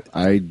that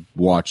I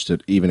watched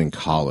it even in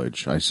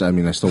college? I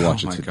mean, I still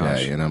watch it today,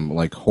 gosh. And I'm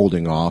like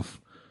holding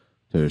off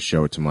to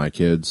show it to my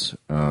kids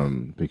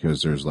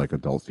because there's like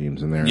adult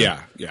themes in there.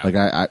 Yeah. Like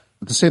I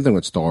the same thing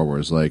with Star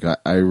Wars. Like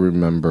I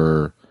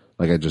remember.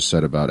 Like I just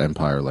said about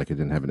Empire, like it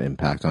didn't have an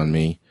impact on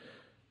me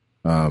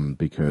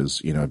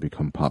because, you know, I'd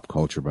become pop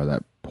culture by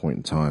that point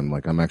in time.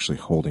 Like I'm actually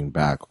holding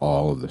back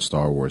all of the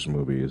Star Wars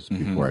movies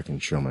before I can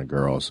show my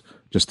girls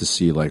just to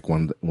see like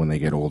when they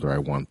get older, I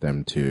want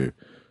them to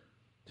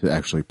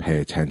actually pay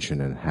attention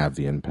and have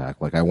the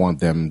impact. Like I want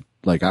them,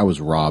 like I was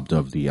robbed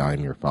of the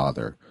I'm Your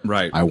Father.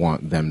 Right. I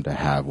want them to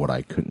have what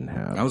I couldn't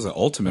have. That was the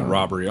ultimate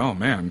robbery. Oh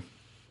man.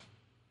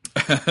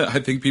 I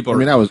think people. I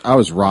mean, I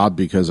was robbed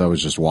because I was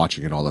just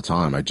watching it all the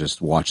time. I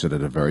just watched it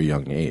at a very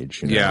young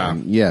age. You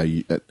know? Yeah,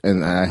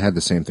 and I had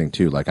the same thing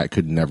too. Like I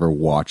could never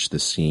watch the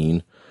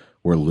scene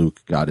where Luke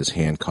got his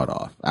hand cut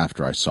off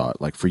after I saw it.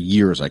 Like for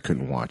years, I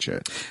couldn't watch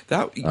it.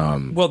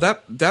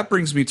 That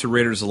brings me to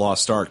Raiders of the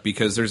Lost Ark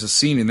because there's a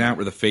scene in that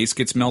where the face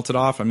gets melted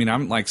off. I mean,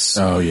 I'm like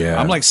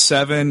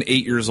 7,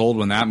 8 years old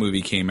when that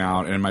movie came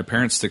out, and my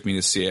parents took me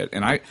to see it,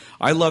 and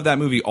I loved that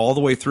movie all the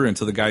way through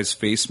until the guy's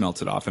face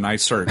melted off, and I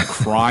started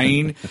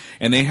crying,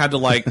 and they had to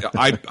like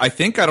I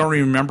think I don't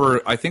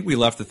remember. I think we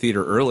left the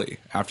theater early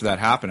after that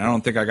happened. I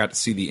don't think I got to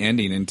see the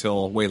ending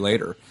until way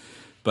later.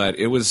 But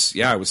it was,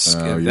 yeah, it was.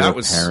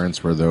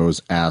 Parents were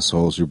those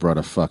assholes who brought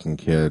a fucking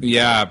kid.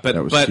 Yeah,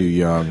 that was too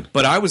young.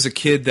 But I was a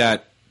kid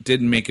that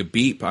didn't make a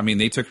beep. I mean,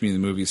 they took me to the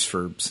movies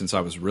since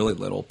I was really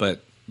little.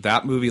 But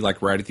that movie,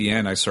 like right at the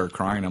end, I started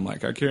crying. I'm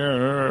like, I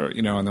can't,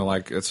 you know. And they're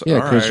like, it's all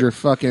right. Yeah, because you're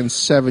fucking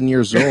 7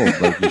 years old.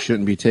 Like you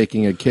shouldn't be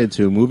taking a kid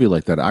to a movie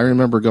like that. I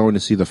remember going to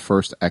see the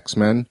first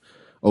X-Men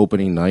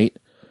opening night,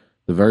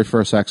 the very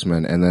first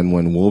X-Men, and then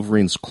when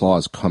Wolverine's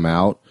claws come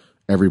out.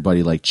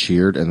 Everybody like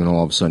cheered, and then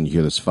all of a sudden you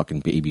hear this fucking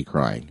baby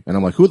crying, and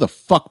I'm like, "Who the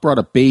fuck brought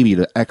a baby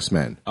to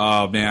X-Men?"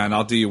 Oh man,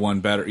 I'll do you one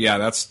better. Yeah,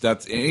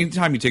 that's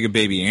anytime you take a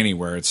baby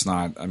anywhere, it's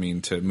not. I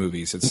mean, to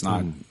movies, it's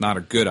not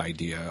a good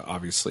idea,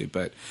 obviously.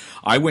 But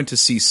I went to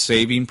see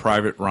Saving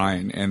Private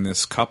Ryan, and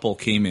this couple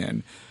came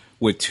in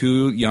with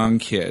 2 young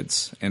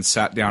kids and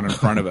sat down in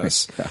front of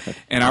us,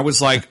 and I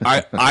was like,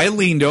 I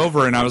leaned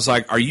over and I was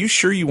like, "Are you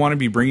sure you want to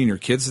be bringing your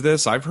kids to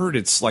this? I've heard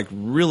it's like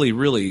really,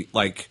 really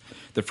like."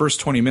 The first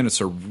 20 minutes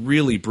are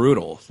really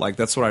brutal. Like,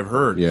 that's what I've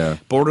heard. Yeah.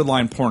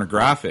 Borderline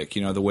pornographic,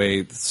 you know, the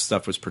way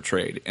stuff was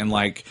portrayed. And,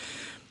 like,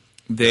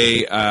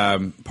 they,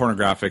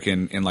 pornographic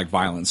and like,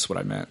 violence, what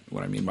I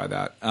mean by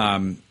that.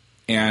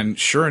 And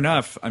sure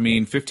enough, I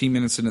mean, 10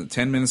 minutes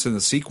in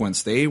the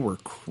sequence, they were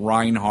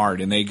crying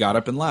hard, and they got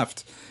up and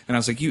left. And I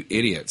was like, you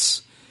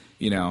idiots,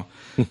 you know.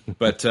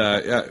 But,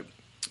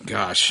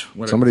 gosh.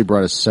 Somebody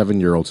brought a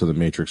 7-year-old to The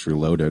Matrix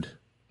Reloaded.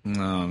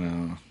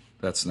 No.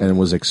 That's not. And it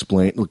was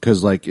explained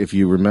because, like, if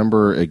you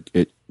remember,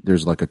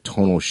 there's like a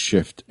tonal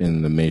shift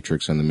in The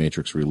Matrix and The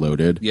Matrix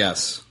Reloaded.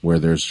 Yes, where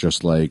there's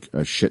just like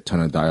a shit ton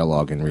of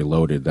dialogue in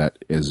Reloaded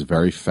that is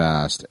very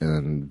fast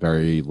and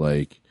very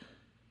like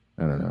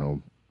I don't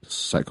know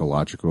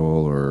psychological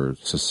or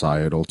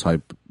societal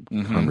type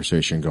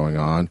conversation going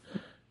on.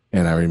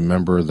 And I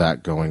remember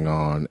that going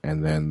on,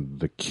 and then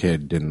the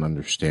kid didn't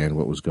understand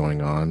what was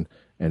going on.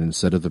 and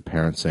instead of the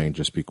parents saying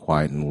just be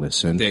quiet and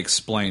listen, They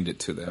explained it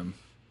to them.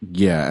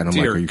 yeah, and I'm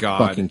Dear like, are you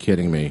God. fucking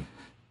kidding me?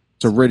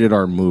 It's a rated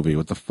R movie.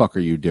 What the fuck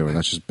are you doing?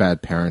 That's just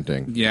bad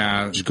parenting.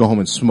 Yeah, Just go home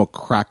and smoke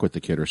crack with the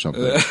kid or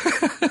something.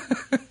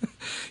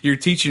 you're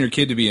teaching your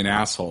kid to be an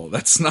asshole.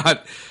 That's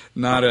not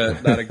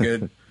a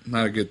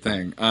good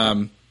thing.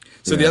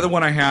 So the other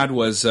one I had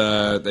was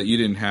that you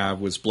didn't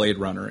have was Blade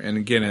Runner, and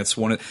again, it's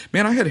one of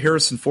I had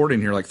Harrison Ford in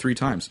here like 3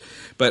 times,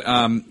 but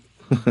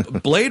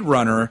Blade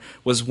Runner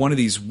was one of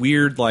these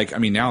weird, like, I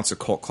mean, now it's a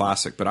cult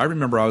classic, but I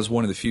remember I was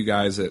one of the few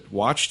guys that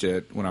watched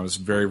it when I was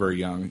very, very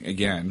young,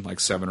 again, like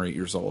 7 or 8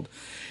 years old,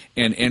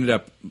 and ended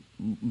up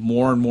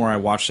more and more I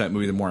watched that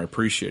movie, the more I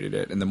appreciated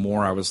it, and the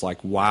more I was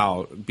like,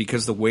 wow,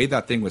 because the way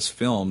that thing was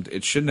filmed,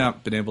 it should not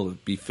have been able to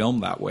be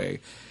filmed that way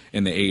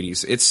in the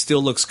 80s. It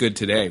still looks good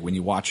today when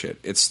you watch it.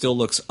 It still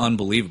looks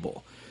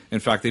unbelievable.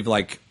 In fact, they've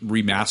like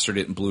remastered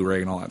it in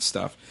Blu-ray and all that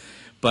stuff.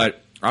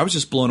 But I was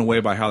just blown away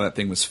by how that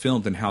thing was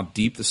filmed and how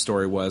deep the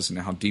story was and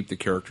how deep the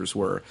characters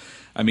were.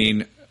 I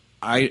mean,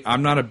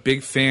 I'm not a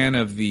big fan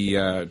of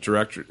the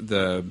director.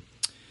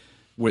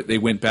 They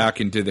went back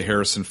and did the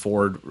Harrison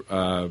Ford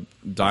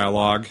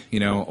dialogue,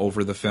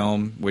 over the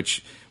film.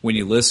 Which, when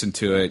you listen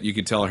to it, you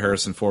could tell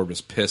Harrison Ford was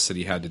pissed that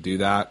he had to do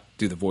the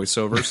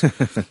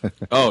voiceovers.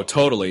 Oh,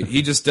 totally.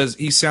 He just does.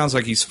 He sounds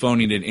like he's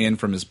phoning it in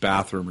from his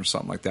bathroom or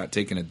something like that,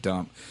 taking a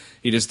dump.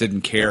 He just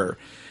didn't care,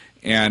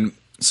 and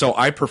so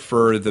I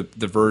prefer the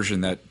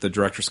version that the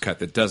director's cut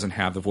that doesn't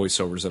have the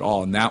voiceovers at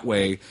all. And that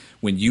way,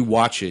 when you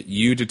watch it,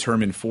 you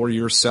determine for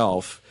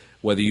yourself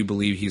whether you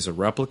believe he's a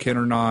replicant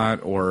or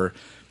not, or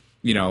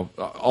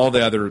all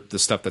the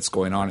stuff that's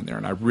going on in there.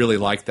 And I really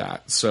like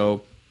that.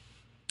 So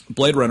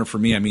Blade Runner for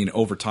me, I mean,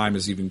 over time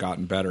has even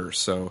gotten better.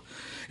 So,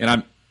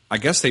 and I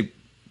guess they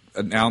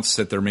announced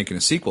that they're making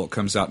a sequel. It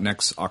comes out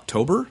next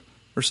October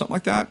or something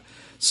like that.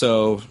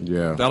 So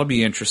yeah, that'll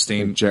be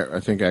interesting.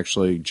 I think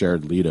actually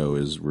Jared Leto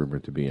is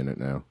rumored to be in it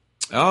now.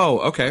 Oh,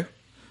 okay.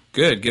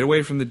 Good. Get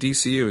away from the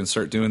DCU and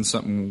start doing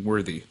something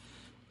worthy.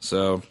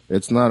 So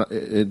it's not.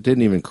 It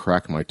didn't even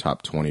crack my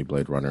top 20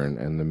 Blade Runner,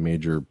 and the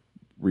major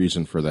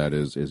reason for that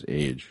is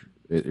age.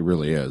 It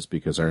really is,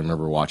 because I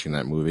remember watching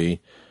that movie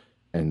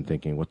and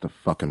thinking, "What the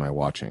fuck am I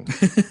watching?"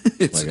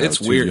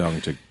 it's weird. Young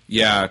to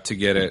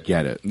get it.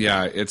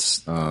 Yeah,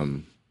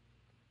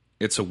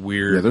 it's a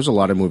weird. Yeah, there's a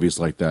lot of movies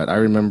like that. I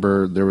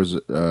remember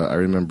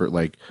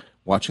like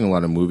watching a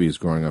lot of movies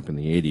growing up in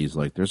the 80s.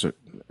 Like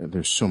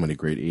there's so many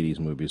great 80s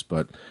movies,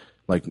 but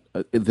like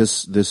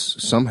this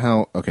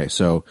somehow, okay,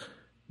 so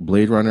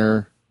Blade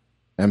Runner,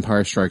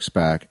 Empire Strikes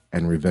Back,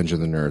 and Revenge of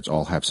the Nerds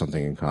all have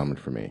something in common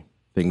for me.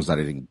 Things that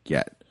I didn't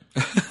get.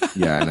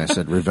 Yeah, and I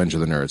said Revenge of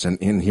the Nerds,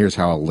 and here's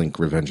how I'll link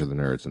Revenge of the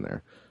Nerds in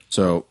there.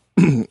 So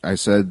I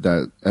said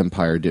that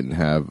Empire didn't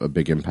have a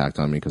big impact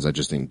on me because I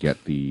just didn't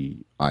get the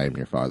 "I am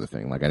your father"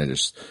 thing. Like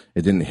it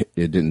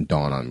didn't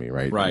dawn on me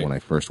right when I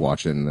first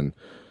watched it, and then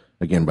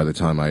again by the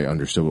time I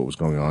understood what was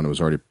going on, it was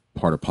already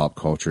part of pop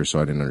culture, so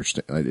I didn't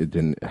understand. It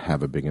didn't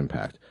have a big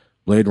impact.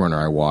 Blade Runner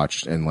I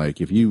watched, and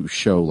like if you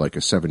show like a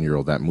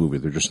 7-year-old that movie,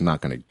 they're just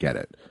not going to get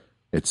it.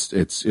 It's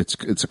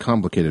a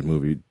complicated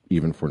movie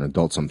even for an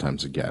adult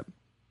sometimes to get.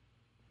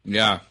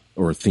 Yeah.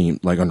 Or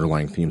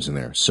underlying themes in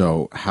there.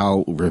 So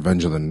how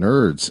Revenge of the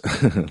Nerds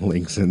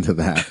links into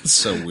that? It's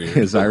so weird.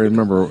 Is I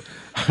remember,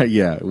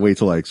 yeah, wait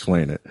till I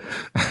explain it.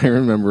 I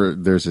remember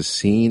there's a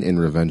scene in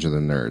Revenge of the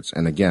Nerds,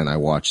 and again, I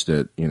watched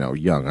it,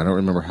 young. I don't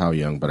remember how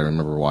young, but I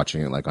remember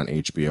watching it like on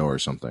HBO or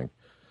something.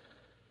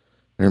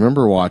 I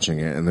remember watching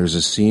it, and there's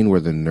a scene where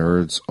the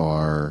nerds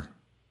are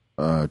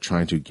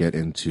trying to get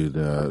into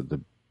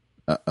the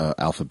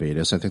Alpha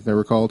Betas, I think they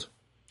were called.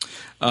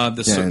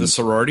 The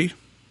sorority?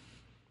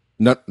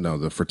 No,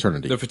 the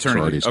fraternity. The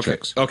fraternity. Sorority's Okay.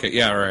 chicks. Okay.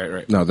 Yeah.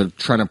 Right. No, they're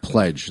trying to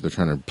pledge. They're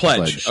trying to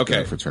pledge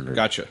Okay. the fraternity.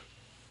 Gotcha.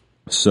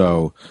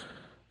 So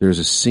there's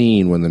a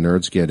scene when the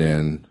nerds get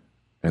in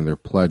and they're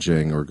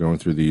pledging or going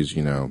through these,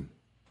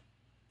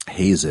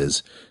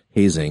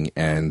 hazing,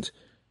 and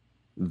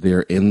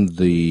they're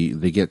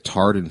they get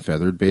tarred and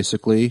feathered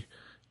basically,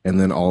 and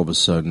then all of a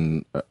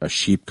sudden a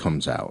sheep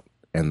comes out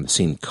and the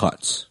scene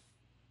cuts.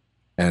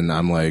 And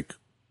I'm like,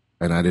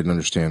 and I didn't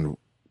understand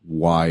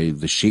why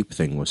the sheep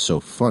thing was so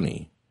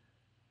funny.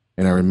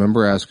 And I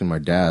remember asking my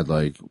dad,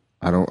 like,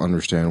 I don't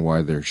understand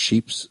why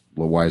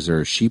why is there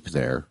a sheep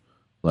there?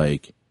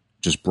 Like,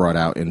 just brought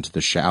out into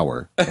the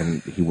shower.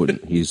 And he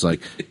wouldn't, he's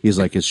like,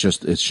 it's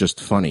just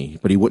funny.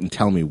 But he wouldn't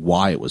tell me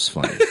why it was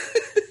funny.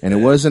 And it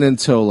wasn't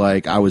until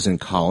like I was in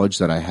college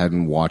that I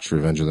hadn't watched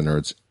Revenge of the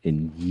Nerds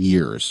in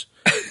years.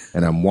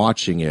 And I'm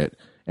watching it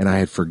and I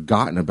had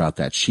forgotten about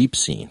that sheep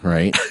scene,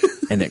 right?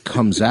 And it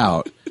comes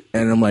out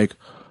and I'm like,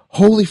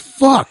 holy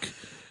fuck,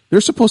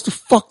 they're supposed to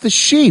fuck the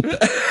sheep.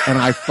 And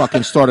I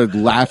fucking started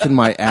laughing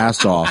my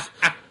ass off.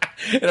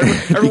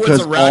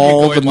 Because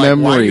all the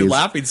memories, why are you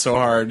laughing so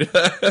hard?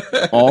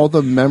 All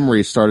the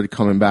memories started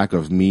coming back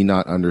of me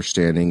not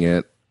understanding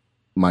it,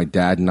 my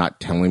dad not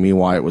telling me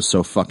why it was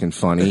so fucking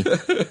funny.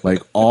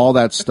 Like all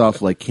that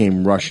stuff like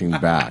came rushing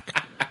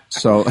back.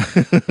 So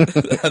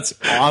That's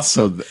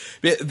awesome.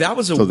 That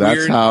was a so that's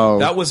weird. how-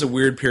 That was a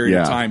weird period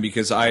of Yeah. time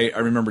because I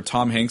remember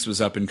Tom Hanks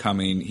was up and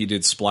coming. He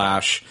did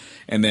Splash,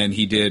 and then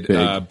he did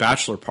Big.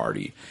 Bachelor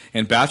Party.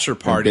 And Bachelor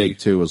Party, Big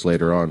 2 was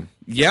later on.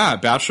 yeah,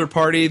 Bachelor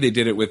Party. They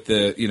did it with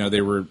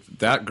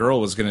that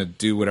girl was going to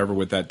do whatever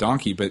with that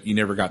donkey, but you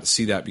never got to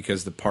see that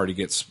because the party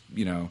gets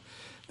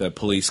the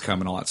police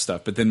come and all that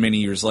stuff. But then many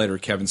years later,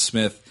 Kevin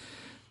Smith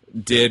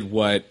did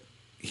what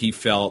he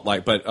felt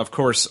like, but of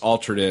course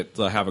altered it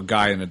to have a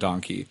guy and a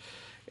donkey,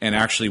 and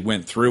actually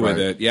went through with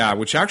Right. it. Yeah,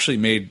 which actually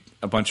made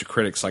a bunch of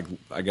critics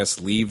I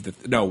guess leave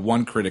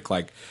one critic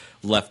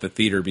left the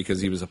theater because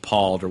he was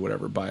appalled or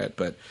whatever by it.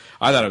 But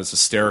I thought it was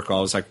hysterical.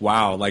 I was like,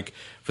 wow, like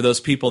for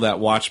those people that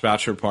watch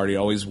Bachelor Party,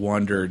 always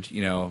wondered,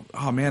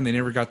 oh man, they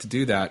never got to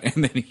do that,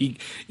 and then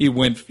he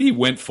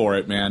went for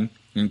it, man.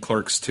 And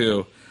Clerks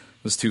 2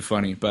 was too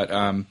funny, but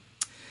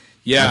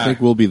yeah, I think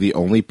we'll be the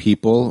only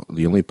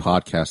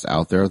podcast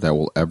out there that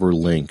will ever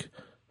link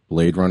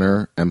Blade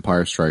Runner,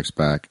 Empire Strikes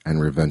Back, and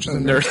Revenge of the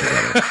Nerds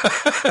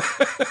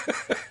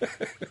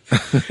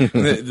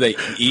together. they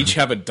each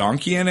have a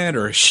donkey in it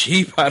or a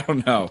sheep. I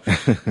don't know.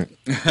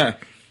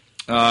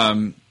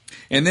 And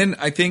then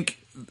I think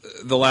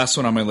the last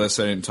one on my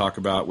list I didn't talk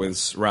about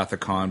was Wrath of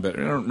Khan, but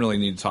I don't really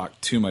need to talk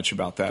too much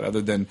about that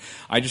other than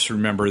I just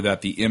remember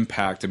that the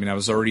impact. I mean,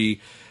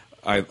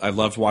 I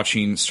loved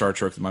watching Star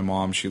Trek with my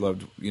mom. She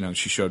loved,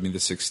 she showed me the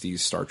 60s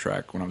Star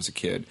Trek when I was a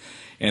kid.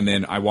 And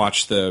then I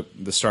watched the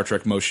Star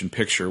Trek motion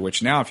picture,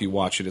 which now if you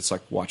watch it, it's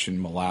like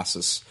watching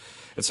molasses.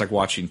 It's like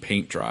watching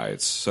paint dry.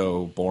 It's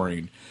so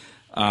boring.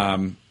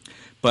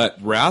 But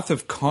Wrath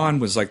of Khan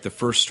was like the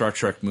first Star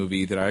Trek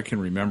movie that I can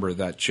remember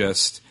that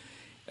just,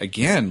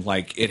 again,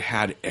 like it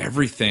had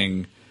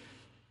everything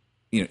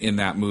in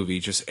that movie,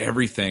 just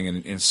everything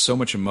and so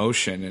much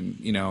emotion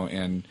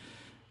and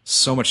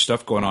so much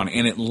stuff going on,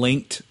 and it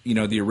linked,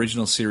 the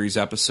original series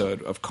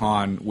episode of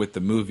Khan with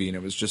the movie, and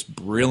it was just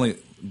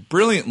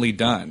brilliantly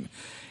done.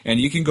 And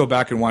you can go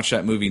back and watch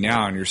that movie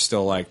now, and you're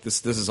still like,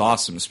 this is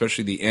awesome,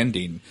 especially the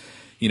ending,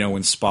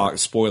 when Spock,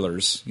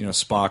 spoilers,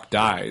 Spock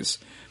dies.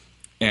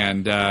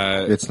 And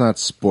it's not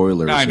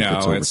spoilers. I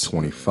know, if it's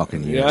over 20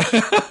 fucking years.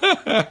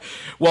 Yeah.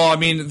 Well, I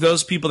mean,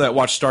 those people that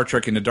watch Star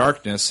Trek Into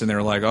Darkness and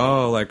they're like,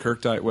 oh, like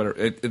Kirk died,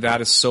 whatever.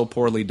 That is so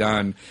poorly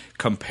done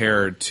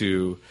compared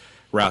to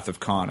Wrath of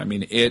Khan. I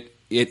mean, it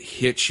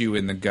hits you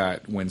in the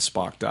gut when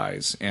Spock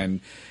dies, and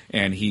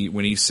when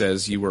he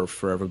says, "You will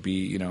forever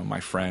be,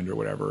 my friend" or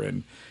whatever,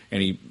 and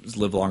he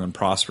live long and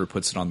prosper,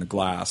 puts it on the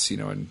glass,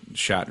 and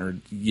Shatner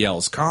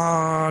yells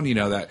 "Khan,"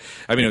 that.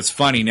 I mean, it's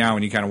funny now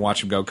when you kind of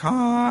watch him go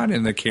 "Khan"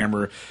 and the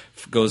camera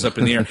goes up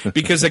in the air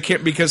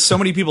because so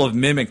many people have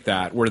mimicked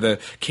that, where the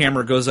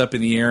camera goes up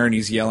in the air and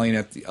he's yelling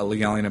up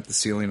the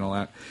ceiling and all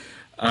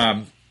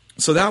that.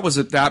 So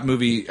that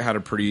movie had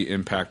a pretty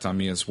impact on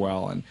me as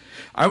well, and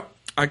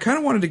I kind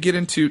of wanted to get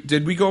into.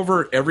 Did we go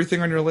over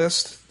everything on your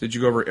list? Did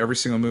you go over every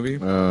single movie?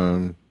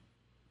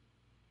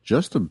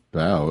 Just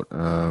about.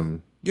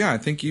 Yeah, I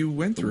think you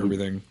went through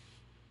everything.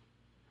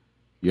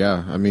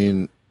 Yeah, I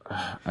mean,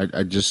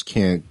 I just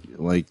can't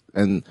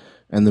and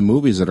the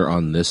movies that are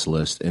on this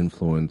list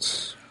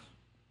influence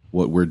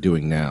what we're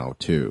doing now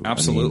too.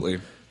 Absolutely. I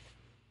mean,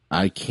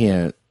 I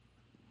can't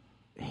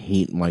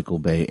hate Michael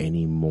Bay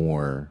any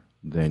more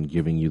than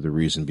giving you the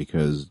reason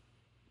because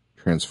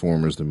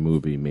Transformers the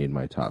movie made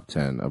my top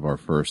 10 of our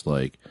first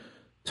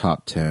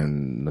top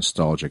 10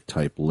 nostalgic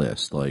type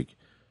list.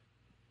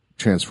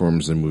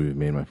 Transformers the movie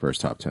made my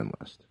first top 10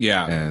 list.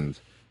 Yeah.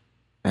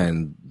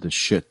 And the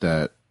shit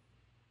that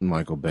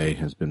Michael Bay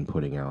has been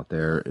putting out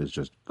there is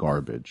just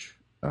garbage.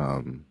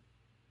 And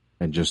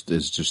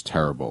is just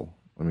terrible.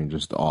 I mean,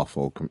 just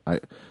awful.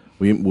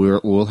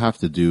 We'll have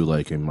to do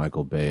a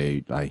Michael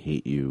Bay I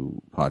Hate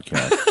You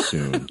podcast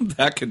soon.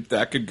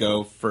 that could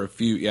go for a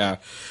few. Yeah,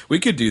 we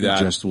could do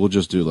that. We'll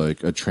just do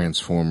a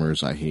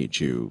Transformers I Hate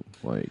You,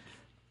 like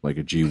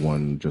a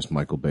G1 just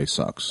Michael Bay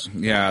sucks.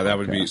 Yeah, that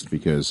would be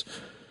because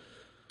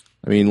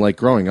I mean,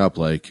 growing up,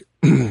 I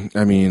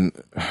mean,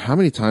 how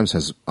many times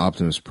has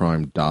Optimus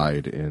Prime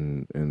died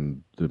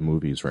in the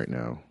movies right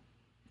now?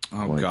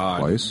 Oh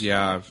God! Twice?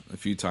 Yeah, a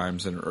few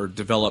times, or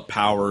developed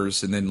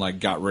powers and then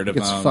got rid of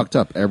them. It's fucked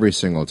up every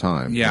single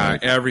time. Yeah,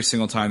 every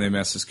single time they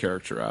mess his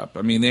character up.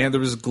 I mean, there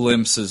was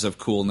glimpses of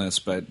coolness,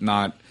 but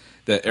not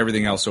that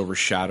everything else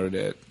overshadowed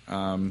it.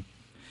 And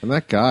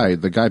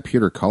the guy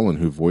Peter Cullen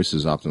who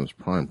voices Optimus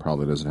Prime,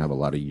 probably doesn't have a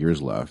lot of years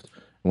left.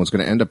 And what's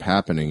going to end up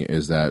happening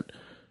is that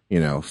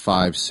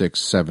 5, 6,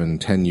 7,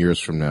 10 years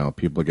from now,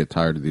 people get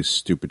tired of these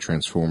stupid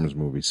Transformers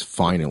movies.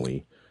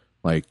 Finally.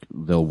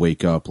 They'll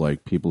wake up,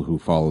 people who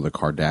follow the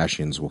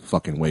Kardashians will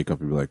fucking wake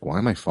up and be like, why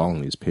am I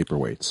following these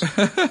paperweights?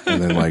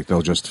 And then,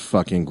 they'll just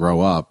fucking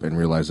grow up and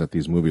realize that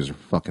these movies are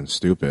fucking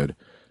stupid.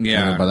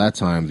 Yeah. And by that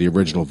time, the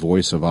original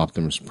voice of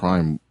Optimus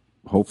Prime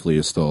hopefully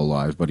is still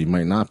alive, but he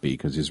might not be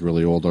because he's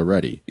really old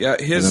already. Yeah,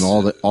 and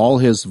then all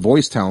his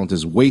voice talent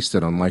is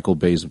wasted on Michael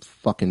Bay's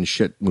fucking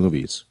shit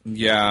movies.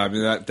 Yeah, I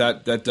mean,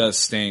 that does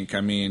stink. I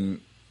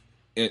mean,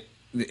 it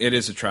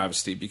is a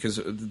travesty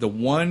because the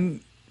one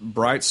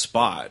bright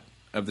spot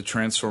of the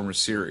Transformers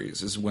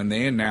series is when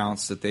they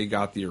announced that they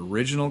got the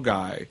original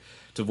guy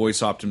to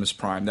voice Optimus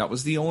Prime. That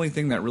was the only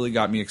thing that really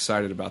got me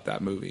excited about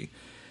that movie,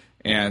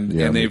 and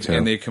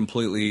they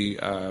completely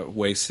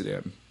wasted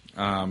him.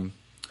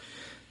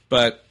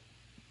 But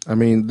I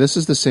mean, this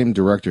is the same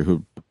director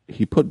who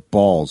he put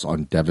balls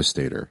on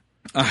Devastator.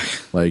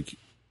 Like,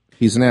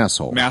 he's an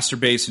asshole.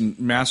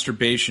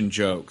 Masturbation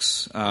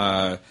jokes.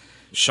 Shia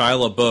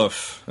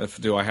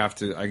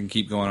LaBeouf. I can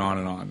keep going on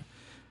and on.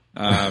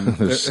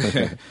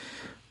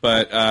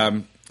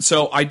 But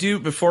so I do.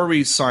 Before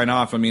we sign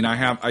off, I mean,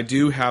 I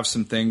do have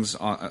some things,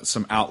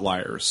 some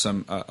outliers,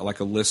 some like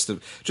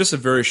just a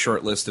very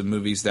short list of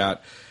movies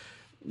that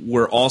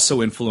were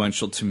also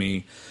influential to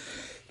me,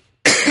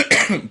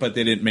 but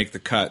they didn't make the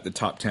cut, the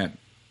top 10.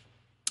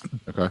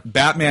 Okay.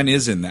 Batman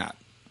is in that.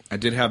 I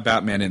did have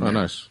Batman in there. Oh,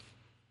 nice.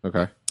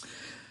 Okay.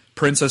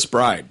 Princess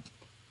Bride.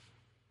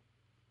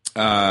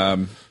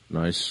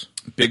 Nice.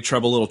 Big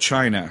Trouble Little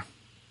China.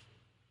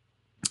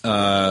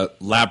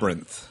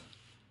 Labyrinth.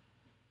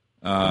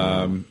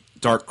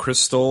 Dark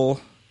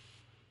Crystal.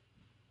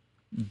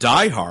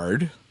 Die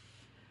Hard.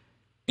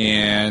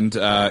 And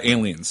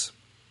Aliens.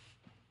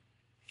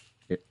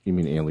 You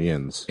mean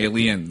Aliens?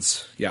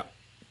 Aliens, yeah.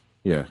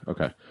 Yeah,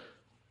 okay.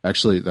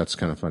 Actually, that's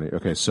kind of funny.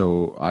 Okay,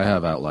 so I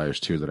have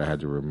outliers too that I had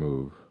to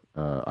remove.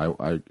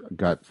 I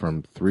got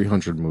from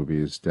 300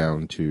 movies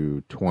down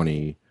to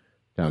 20,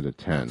 down to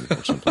 10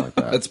 or something like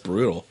that. That's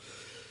brutal.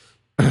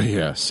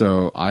 Yeah,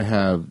 so I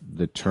have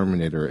The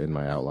Terminator in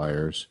my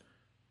outliers,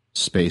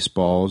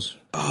 Spaceballs,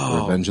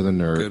 Revenge of the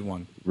Nerds, good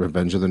one.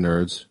 Revenge of the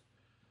Nerds,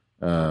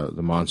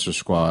 The Monster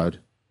Squad,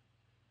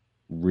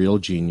 Real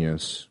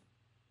Genius,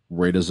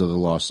 Raiders of the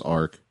Lost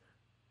Ark,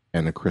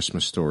 and A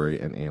Christmas Story,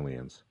 and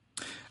Aliens.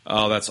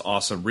 Oh, that's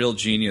awesome. Real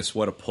Genius,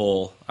 what a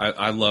pull.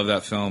 I love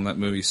that film. That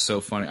movie's so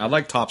funny. I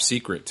like Top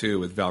Secret, too,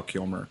 with Val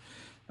Kilmer.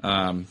 Those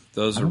are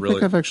really... I don't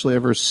think I've actually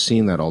ever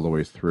seen that all the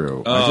way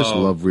through. I just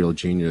love Real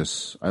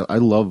Genius. I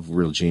love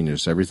Real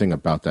Genius. Everything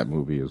about that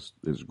movie is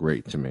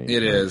great to me.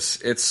 It is.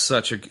 It's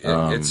such a...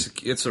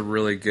 it's a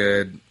really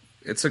good...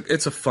 It's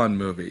a fun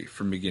movie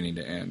from beginning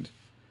to end.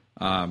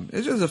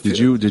 It's just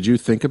did you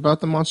think about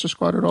the Monster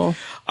Squad at all?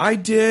 I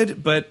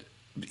did, but...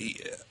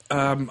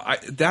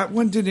 that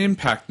one didn't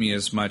impact me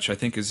as much, I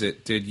think, as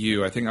it did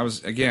you. I think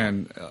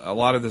a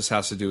lot of this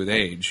has to do with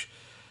age.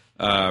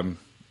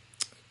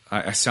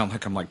 I sound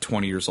like I'm like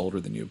 20 years older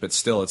than you, but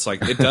still, it's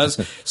like it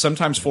does.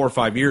 Sometimes 4 or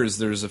 5 years,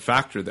 there's a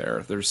factor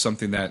there. There's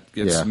something that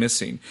gets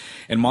missing.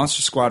 And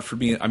Monster Squad, for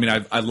me, I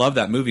mean, I love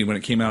that movie. When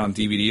it came out on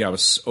DVD, I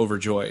was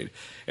overjoyed.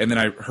 And then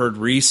I heard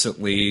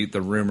recently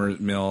the rumor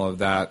mill of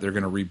that they're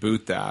going to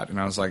reboot that,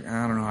 and I was like,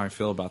 I don't know how I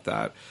feel about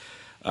that.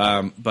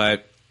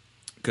 But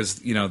because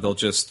they'll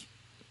just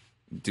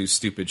do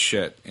stupid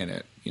shit in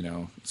it,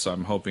 So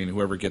I'm hoping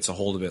whoever gets a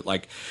hold of it,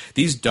 like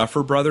these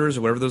Duffer Brothers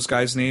or whatever those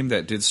guys' name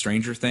that did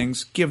Stranger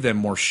Things, give them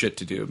more shit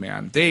to do,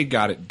 man. They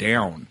got it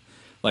down,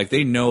 like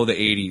they know the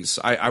 '80s.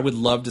 I would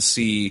love to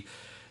see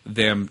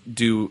them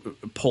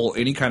pull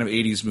any kind of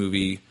 '80s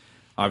movie,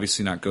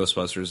 obviously not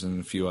Ghostbusters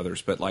and a few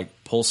others, but like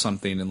pull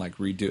something and like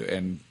redo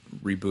and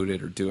reboot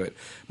it or do it.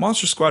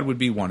 Monster Squad would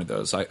be one of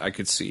those I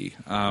could see,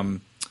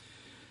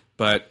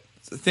 but.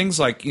 Things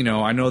like,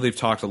 I know they've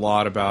talked a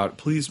lot about,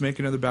 please make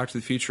another Back to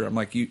the Future. I'm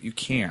like, you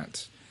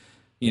can't.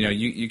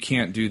 You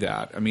can't do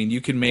that. I mean, you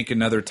can make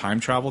another time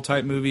travel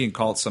type movie and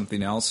call it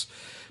something else,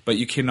 but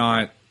you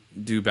cannot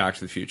do Back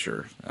to the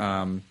Future.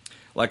 I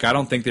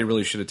don't think they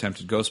really should have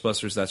attempted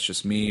Ghostbusters. That's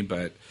just me,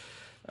 but...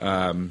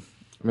 I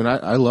mean,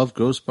 I love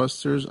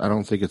Ghostbusters. I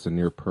don't think it's a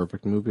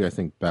near-perfect movie. I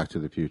think Back to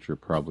the Future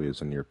probably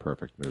is a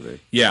near-perfect movie.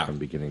 Yeah. From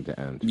beginning to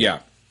end. Yeah.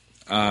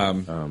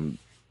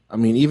 I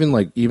mean, even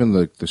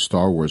the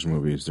Star Wars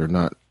movies, they're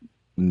not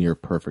near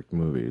perfect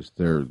movies.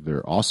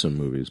 They're awesome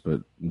movies,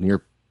 but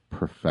near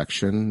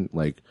perfection,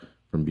 like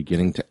from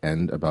beginning to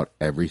end, about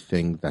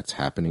everything that's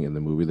happening in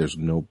the movie. There's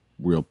no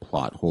real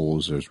plot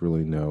holes. There's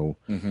really no.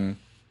 Mm-hmm.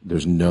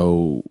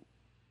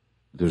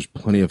 There's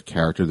plenty of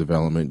character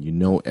development.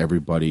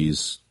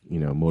 Everybody's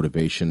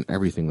motivation,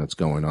 everything that's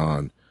going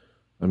on.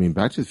 I mean,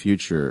 Back to the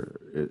Future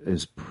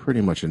is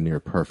pretty much a near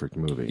perfect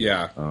movie.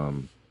 Yeah.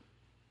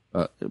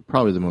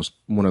 Probably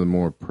one of the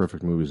more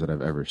perfect movies that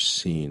I've ever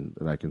seen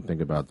that I can think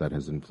about that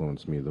has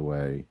influenced me the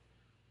way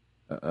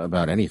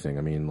about anything.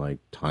 I mean, like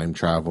time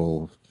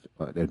travel,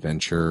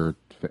 adventure,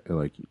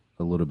 like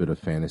a little bit of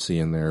fantasy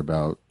in there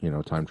about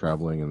time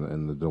traveling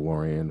and the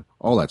DeLorean,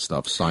 all that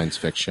stuff, science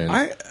fiction.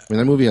 I mean,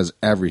 that movie has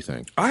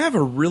everything. I have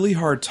a really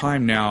hard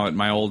time now at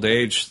my old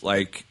age.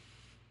 Like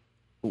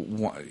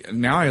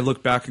now, I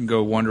look back and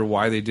wonder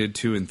why they did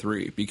 2 and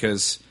 3,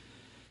 because.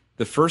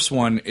 The first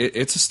one,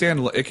 it's a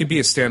standalone. It could be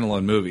a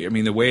standalone movie. I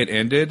mean, the way it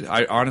ended,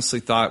 I honestly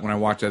thought when I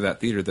walked out of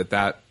that theater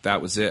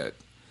that was it.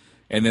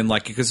 And then,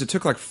 because it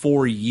took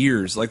 4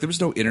 years. There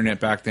was no internet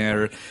back then,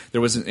 or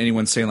there wasn't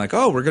anyone saying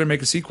oh, we're going to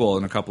make a sequel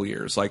in a couple of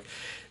years. And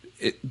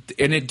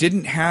it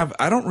didn't have.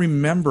 I don't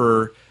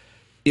remember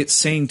it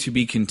saying to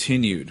be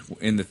continued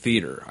in the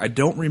theater. I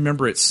don't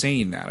remember it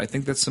saying that. I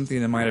think that's something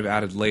they might have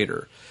added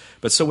later.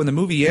 But so when the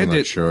movie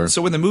ended,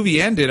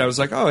 I was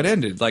like, oh, it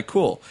ended, like,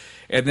 cool.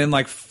 And then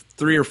like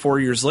 3 or 4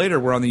 years later,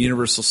 we're on the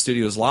Universal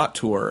Studios lot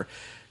tour,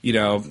 you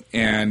know,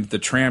 and the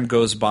tram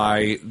goes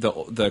by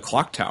the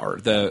clock tower,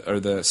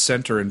 the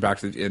center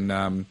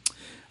in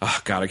oh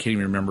God, I can't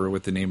even remember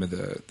what the name of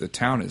the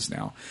town is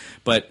now.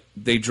 But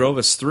they drove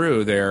us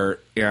through there,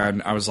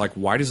 and I was like,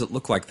 why does it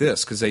look like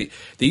this? Because they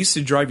used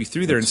to drive you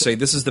through there and say,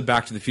 this is the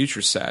Back to the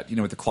Future set, you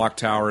know, with the clock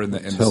tower and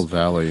Hill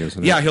Valley,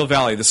 isn't it? Yeah, Hill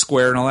Valley, the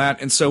square and all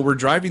that. And so we're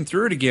driving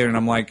through it again, and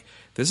I'm like,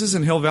 this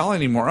isn't Hill Valley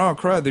anymore. Oh,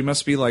 crud, they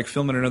must be like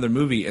filming another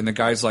movie. And the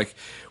guy's like,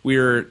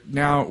 we're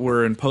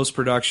in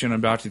post-production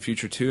on Back to the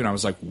Future 2. And I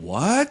was like,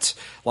 what?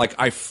 Like,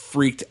 I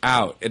freaked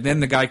out. And then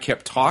the guy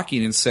kept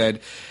talking and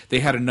said they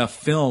had enough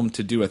film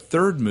to do a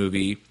third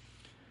movie,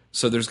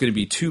 so there's going to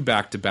be 2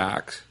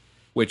 back-to-back,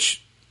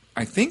 which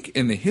I think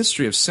in the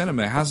history of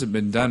cinema hasn't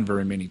been done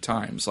very many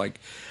times.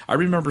 Like, I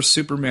remember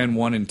Superman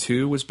 1 and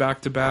 2 was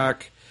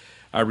back-to-back.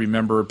 I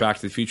remember Back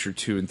to the Future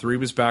 2 and 3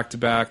 was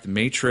back-to-back. The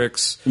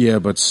Matrix. Yeah,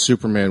 but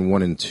Superman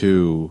 1 and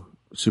 2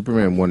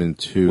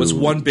 was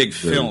one big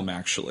film,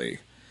 actually.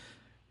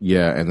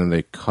 Yeah, and then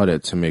they cut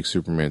it to make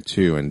Superman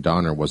 2, and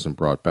Donner wasn't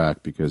brought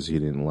back because he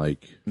didn't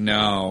like...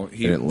 No,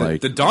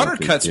 the Donner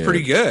cut's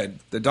pretty good.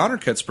 The Donner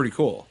cut's pretty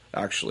cool,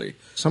 actually.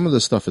 Some of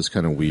the stuff is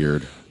kind of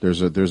weird.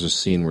 There's a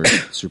scene where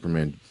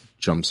Superman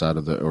jumps out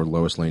of or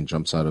Lois Lane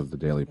jumps out of the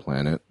Daily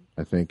Planet,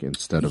 I think,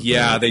 instead of...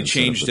 Yeah, they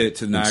changed it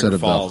to Niagara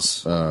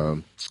Falls.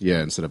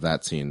 Instead of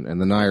that scene. And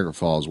the Niagara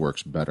Falls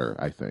works better,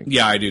 I think.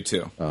 Yeah, I do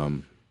too.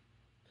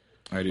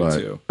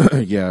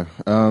 Yeah.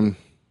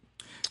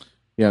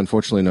 Yeah,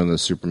 unfortunately, none of the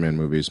Superman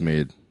movies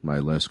made my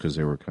list because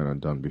they were kind of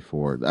done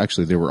before.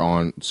 Actually, they were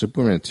on...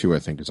 Superman 2, I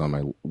think, is on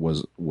my...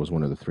 was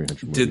one of the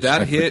 300 movies. Did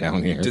that hit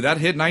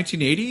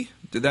 1980?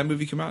 Did that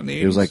movie come out in the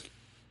 80s? It was like...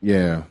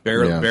 Yeah.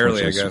 Barely,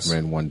 I guess.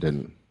 Superman 1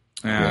 didn't.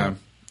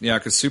 Yeah,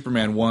 because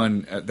Superman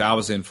 1, that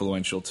was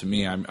influential to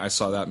me. I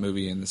saw that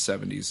movie in the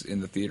 70s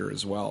in the theater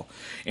as well.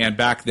 And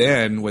back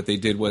then, what they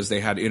did was they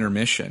had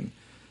intermission.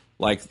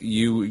 Like,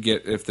 you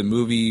get, if the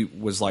movie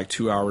was like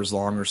 2 hours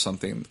long or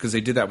something, because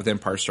they did that with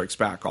Empire Strikes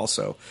Back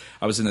also.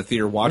 I was in the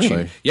theater watching.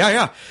 Really?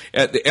 Yeah.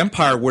 At the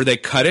Empire, where they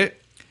cut it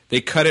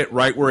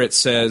right where it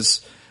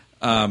says,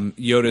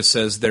 Yoda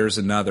says there's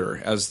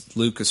another, as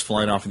Luke is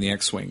flying off in the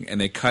X-Wing.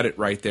 And they cut it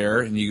right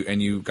there, and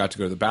you got to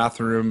go to the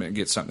bathroom and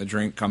get something to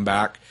drink, come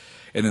back.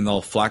 And then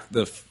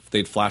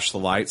they'd flash the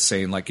lights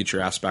saying, like, get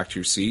your ass back to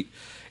your seat.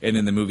 And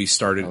then the movie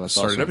started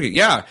awesome. up again.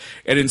 Yeah.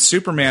 And in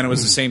Superman, it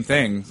was the same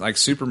thing. Like,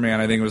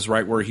 Superman, I think it was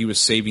right where he was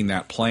saving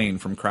that plane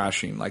from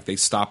crashing. Like, they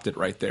stopped it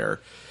right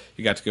there.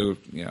 You got to go,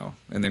 you know,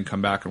 and then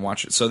come back and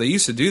watch it. So they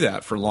used to do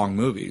that for long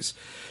movies.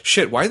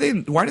 Shit, why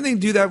did they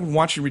do that when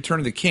watching Return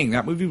of the King?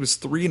 That movie was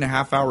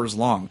 3.5 hours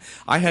long.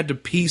 I had to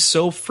pee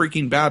so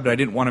freaking bad, but I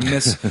didn't want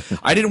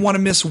to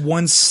miss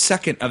 1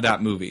 second of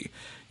that movie.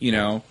 You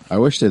know, I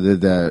wish they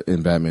did that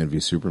in Batman v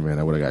Superman.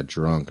 I would have got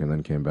drunk and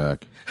then came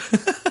back.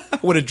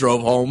 Would have drove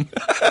home.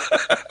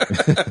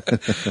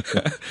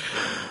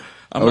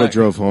 I would have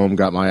drove home,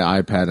 got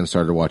my iPad, and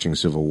started watching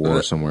Civil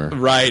War somewhere.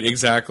 Right,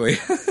 exactly.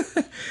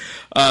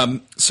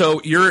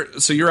 So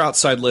your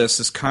outside list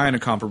is kind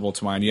of comparable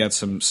to mine. You had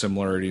some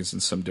similarities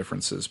and some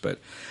differences, but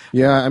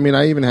yeah, I mean,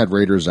 I even had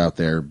Raiders out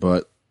there,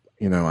 but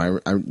you know,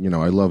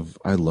 I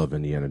love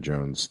Indiana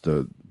Jones.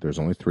 There's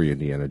only 3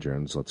 Indiana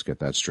Jones. Let's get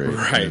that straight.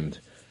 Right.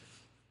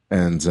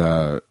 And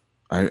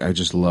I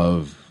just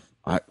love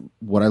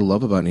what I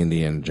love about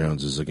Indiana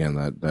Jones is, again,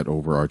 that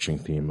overarching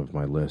theme of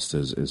my list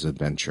is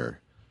adventure.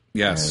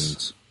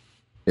 Yes.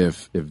 And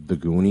if the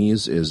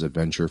Goonies is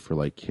adventure for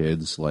like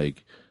kids,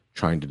 like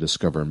trying to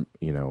discover,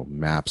 you know,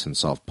 maps and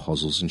solve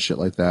puzzles and shit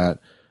like that,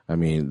 I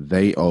mean,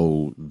 they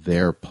owe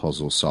their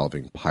puzzle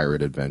solving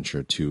pirate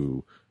adventure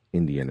to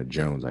Indiana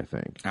Jones, I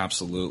think.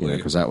 Absolutely.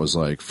 Because that was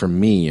like, for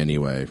me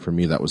anyway,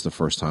 that was the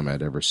first time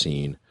I'd ever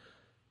seen,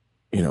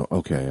 you know,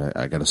 okay,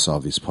 I got to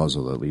solve this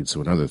puzzle that leads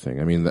to another thing.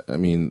 I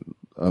mean,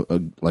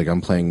 like I'm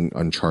playing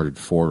Uncharted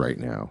 4 right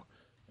now,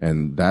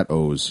 and that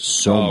owes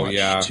so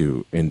much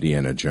to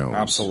Indiana Jones.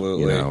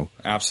 Absolutely. You know?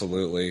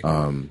 Absolutely.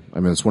 I mean,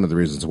 it's one of the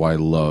reasons why I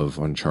love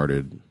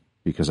Uncharted,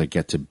 because I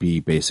get to be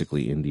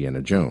basically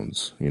Indiana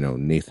Jones. You know,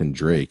 Nathan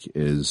Drake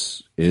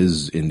is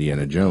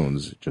Indiana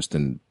Jones, just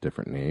in a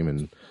different name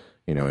and,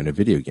 you know, in a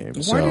video game.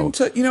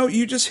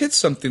 You just hit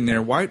something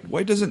there. Why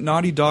doesn't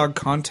Naughty Dog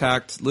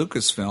contact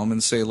Lucasfilm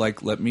and say,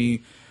 like, let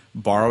me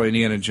borrow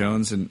Indiana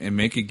Jones and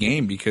make a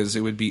game, because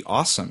it would be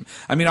awesome.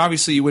 I mean,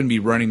 obviously you wouldn't be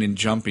running and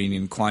jumping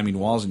and climbing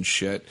walls and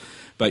shit,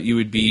 but you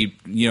would be,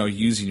 you know,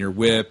 using your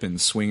whip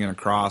and swinging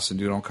across and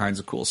doing all kinds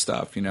of cool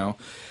stuff, you know.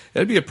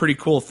 It'd be a pretty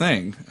cool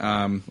thing.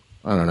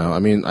 I don't know. I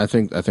mean, I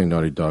think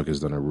Naughty Dog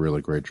has done a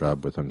really great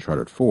job with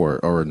Uncharted 4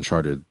 or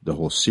Uncharted the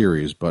whole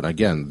series. But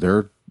again,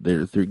 they're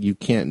you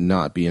can't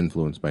not be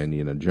influenced by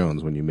Indiana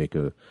Jones when you make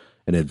an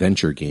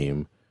adventure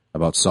game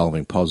about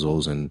solving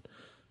puzzles and,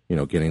 you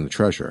know, getting the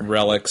treasure,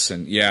 relics,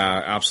 and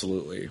yeah,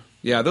 absolutely,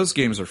 yeah. Those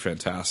games are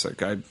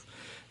fantastic. I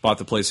bought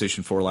the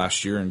PlayStation 4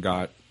 last year and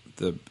got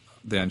the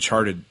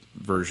Uncharted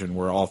version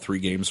where all 3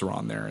 games are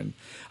on there. And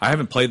I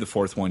haven't played the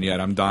 4th one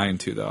yet. I'm dying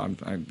to though.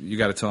 You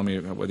got to tell me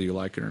whether you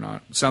like it or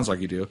not. It sounds like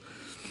you do.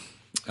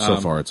 So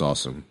far, it's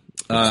awesome.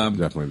 It's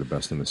definitely the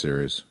best in the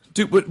series.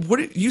 Dude, what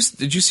did you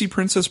see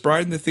Princess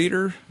Bride in the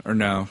theater or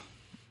no?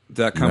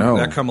 That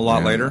come a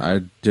lot later?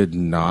 I did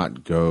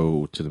not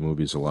go to the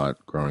movies a lot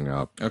growing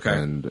up. Okay.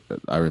 And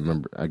I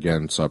remember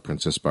again saw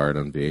Princess Bride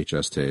on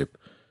VHS tape,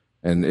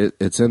 and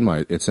it's in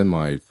my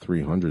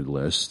 300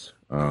 list.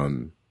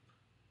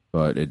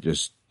 But it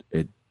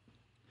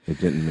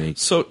didn't make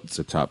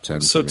the top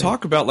 10. So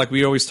talk about, like,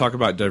 we always talk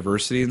about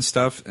diversity and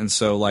stuff, and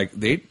so like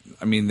the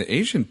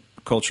Asian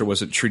culture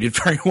wasn't treated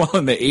very well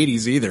in the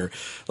 80s either.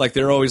 Like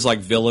they're always like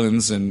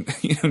villains and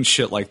and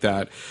shit like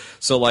that.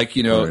 So like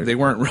Right. they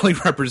weren't really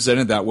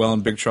represented that well in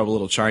Big Trouble in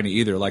Little China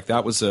either. Like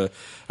that was a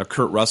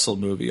Kurt Russell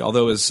movie.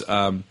 Although his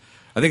I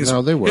think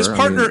they were. his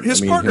partner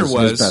his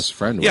was his best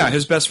friend.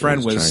 His best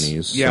friend was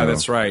Chinese. Yeah, so,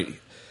 that's right.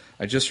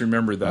 I just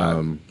remember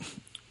that.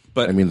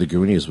 But I mean, the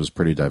Goonies was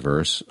pretty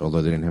diverse,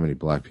 although they didn't have any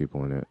black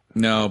people in it.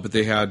 no, but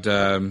they had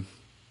Data,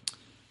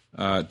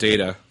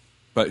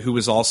 but who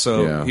was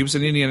also he was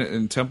an Indian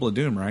in Temple of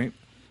Doom, right?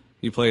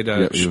 He played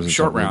he was in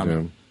Short Temple of Round.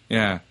 Doom.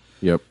 Yeah.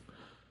 Yep.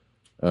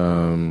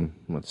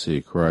 Let's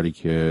see. Karate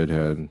Kid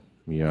had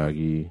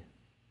Miyagi.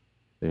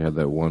 They had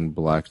that one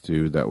black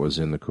dude that was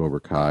in the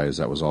Cobra Kai's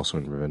that was also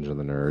in Revenge of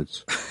the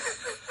Nerds.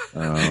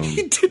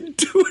 He didn't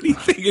do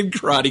anything in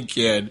Karate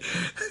Kid.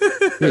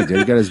 He did.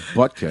 He got his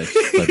butt kicked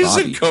by He's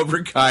Bobby. in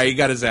Cobra Kai. He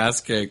got his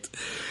ass kicked.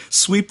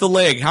 Sweep the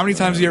leg. How many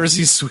times do you ever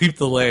see Sweep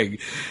the Leg?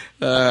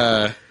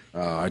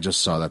 I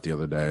just saw that the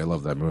other day. I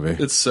love that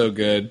movie. It's so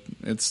good.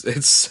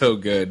 It's so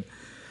good.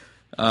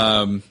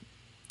 And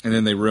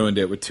then they ruined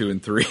it with 2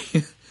 and 3.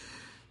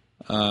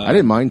 I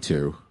didn't mind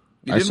 2.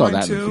 I didn't saw mind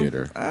that in 2? the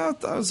theater. I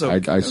thought it was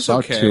okay. I It was saw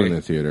okay. 2 in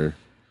the theater.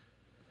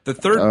 The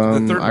third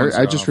one's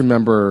I just off.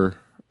 remember.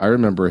 I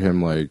remember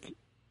him like.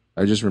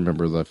 I just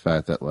remember the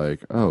fact that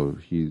like, oh,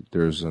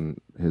 his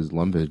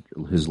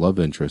love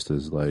interest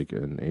is like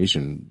an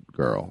Asian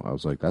girl. I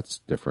was like, that's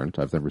different.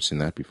 I've never seen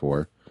that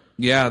before.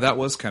 Yeah, that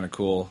was kind of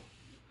cool.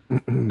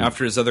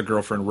 After his other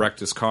girlfriend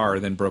wrecked his car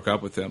and then broke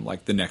up with him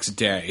like the next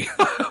day.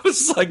 I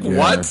was like, Yeah,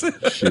 what?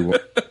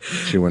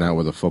 she went out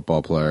with a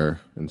football player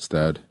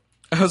instead.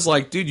 I was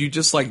like, dude, you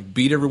just like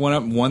beat everyone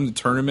up and won the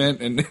tournament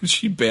and then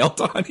she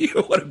bailed on you.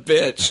 What a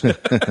bitch.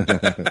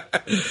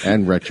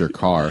 And wrecked your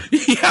car.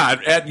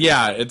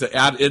 To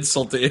add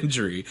insult to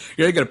injury.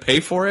 You're going to pay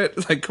for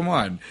it? Like, come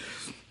on.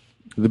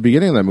 The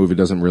beginning of that movie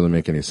doesn't really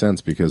make any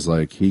sense because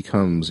like he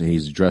comes and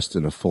he's dressed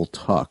in a full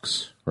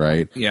tux,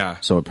 right? Yeah.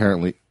 So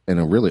apparently in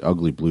a really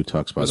ugly blue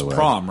tux, by It was the way.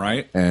 prom,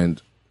 right?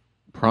 And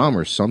prom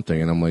or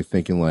something, and I'm like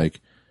thinking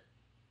like,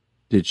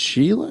 did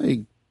she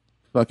like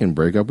fucking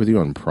break up with you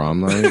on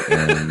prom night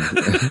and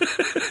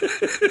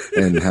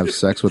and have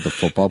sex with a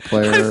football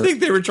player I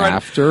think they were trying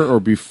after or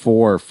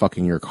before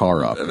fucking your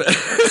car up?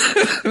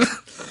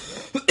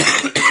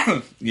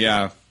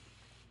 Yeah.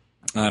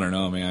 I don't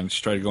know, man.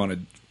 Just try to go on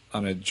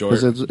a joy.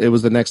 It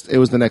was the next. It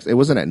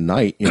wasn't at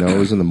night, you know. It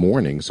was in the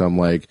morning. So I'm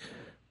like,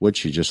 would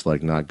she just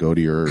like not go to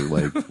your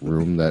like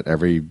room that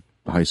every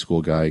high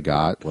school guy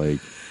got, like,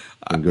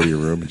 and go to your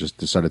room and just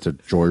decided to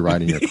joyride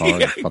in your car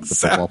and fuck the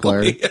football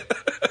player?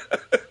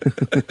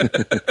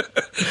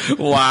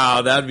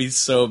 Wow, that'd be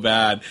so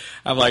bad.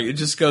 I'm like, it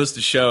just goes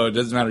to show it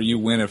doesn't matter you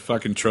win a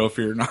fucking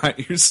trophy or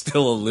not, you're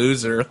still a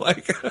loser.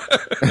 Like,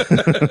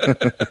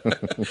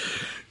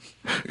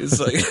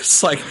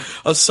 it's like,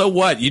 oh, so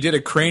what? You did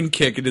a crane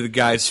kick into the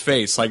guy's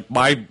face. Like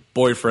my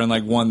boyfriend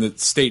like won the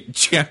state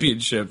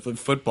championship in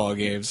football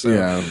games. So.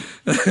 Yeah,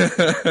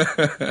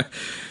 it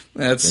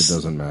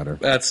doesn't matter.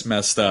 That's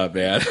messed up,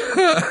 man.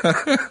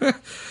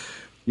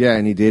 Yeah,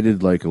 and he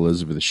dated like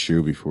Elizabeth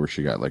Shue before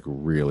she got like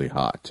really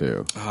hot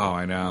too. Oh,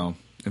 I know.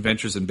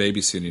 Adventures in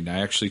Babysitting.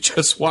 I actually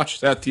just watched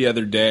that the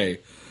other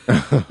day.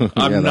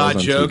 I'm not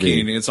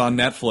joking. TV. It's on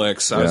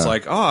Netflix. I was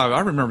like, oh,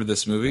 I remember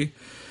this movie.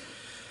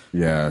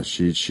 Yeah,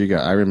 she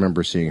got. I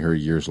remember seeing her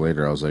years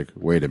later. I was like,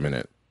 wait a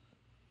minute,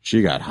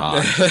 she got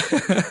hot.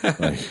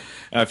 Like,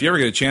 If you ever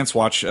get a chance,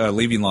 watch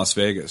Leaving Las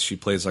Vegas. She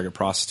plays like a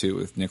prostitute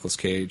with Nicolas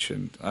Cage,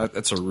 and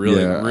that's a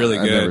really good.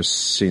 I've never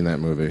seen that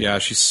movie. Yeah,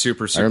 she's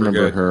super I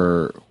remember good.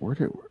 her. What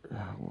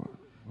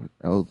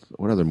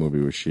other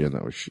movie was she in?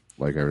 That was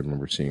like I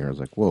remember seeing her. I was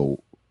like,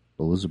 whoa,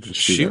 Elizabeth.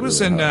 She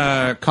was really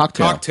in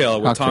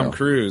Cocktail with Tom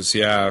Cruise.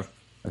 Yeah,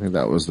 I think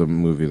that was the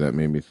movie that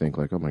made me think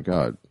like, oh my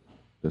god,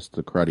 that's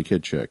the Karate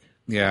Kid chick.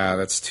 Yeah,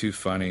 that's too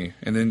funny.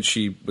 And then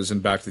she was in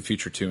Back to the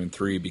Future 2 and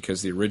 3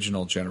 because the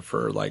original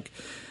Jennifer, like,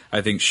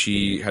 I think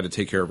she had to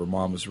take care of her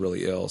mom was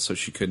really ill, so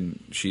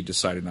she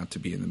decided not to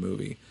be in the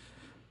movie.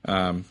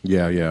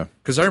 Yeah.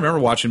 Because I remember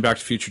watching Back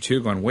to the Future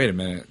 2 going, wait a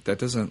minute, that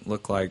doesn't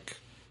look like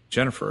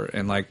Jennifer.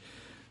 And like,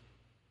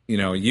 you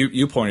know,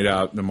 you pointed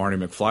out the Marty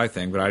McFly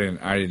thing, but I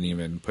didn't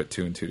even put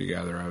 2 and 2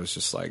 together. I was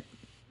just like,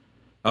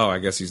 oh, I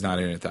guess he's not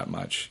in it that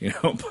much, you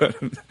know. But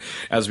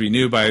as we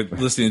knew by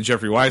listening to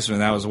Jeffrey Weissman,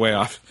 that was way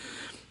off.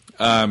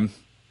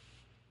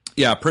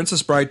 Yeah,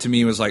 Princess Bride to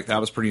me was like, that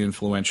was pretty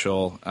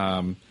influential.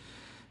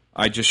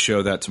 I just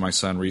showed that to my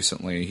son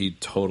recently. He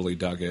totally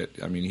dug it.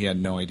 I mean, he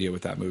had no idea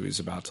what that movie was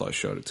about till I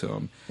showed it to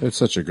him. It's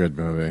such a good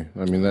movie.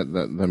 I mean,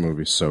 that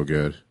movie's so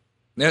good.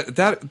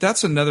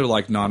 That's another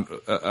like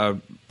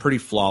pretty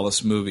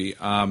flawless movie.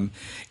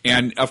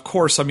 And of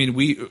course, I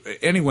mean,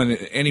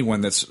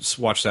 anyone that's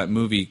watched that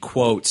movie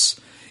quotes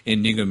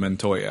Inigo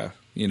Montoya.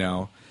 You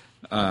know,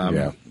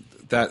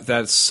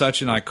 that's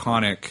such an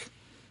iconic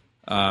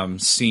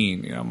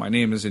scene. You know, my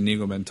name is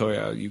Inigo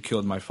Montoya. You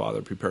killed my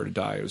father. Prepare to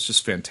die. It was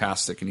just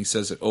fantastic, and he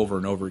says it over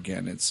and over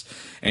again.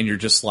 And you're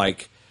just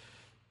like,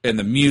 and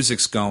the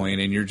music's going,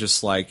 and you're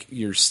just like,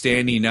 you're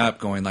standing up,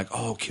 going like,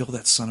 oh, kill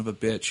that son of a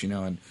bitch, you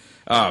know, and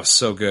oh,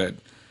 so good.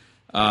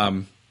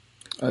 I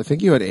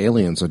think you had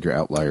Aliens on your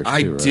outliers too,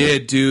 I right?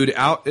 did, dude.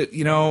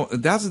 You know,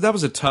 that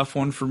was a tough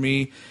one for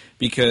me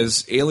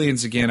because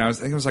Aliens, again, I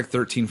think I was like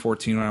 13,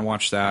 14 when I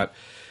watched that.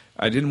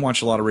 I didn't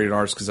watch a lot of rated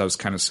R's because I was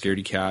kind of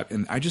scaredy cat,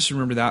 and I just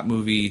remember that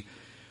movie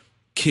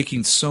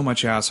kicking so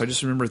much ass. I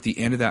just remember at the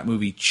end of that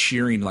movie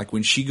cheering, like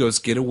when she goes,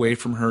 "Get away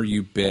from her,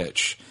 you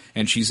bitch,"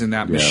 and she's in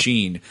that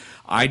machine.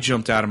 I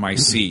jumped out of my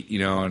seat, you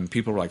know, and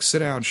people were like, "Sit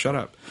down, shut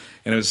up."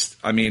 And it was,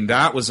 I mean,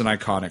 that was an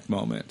iconic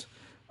moment.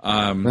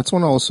 That's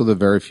one also the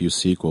very few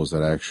sequels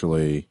that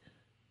actually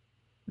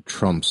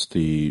trumps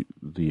the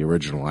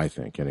original, I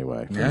think,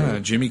 anyway. Yeah,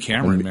 Jimmy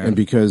Cameron, man. And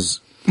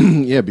because,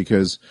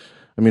 because,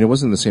 I mean, it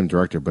wasn't the same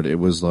director, but it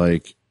was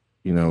like,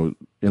 you know,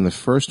 in the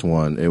first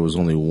one, it was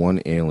only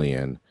one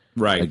alien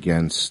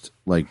against,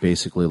 like,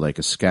 basically like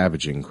a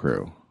scavenging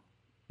crew,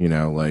 you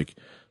know, like,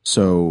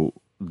 so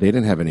they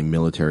didn't have any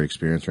military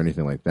experience or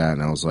anything like that.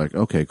 And I was like,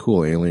 okay,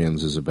 cool.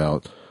 Aliens is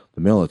about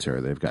the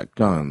military. They've got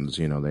guns,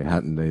 you know, they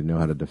know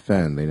how to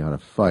defend, they know how to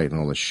fight and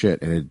all this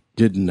shit. And it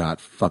did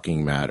not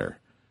fucking matter.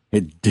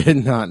 It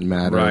did not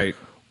matter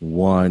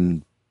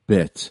one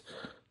bit.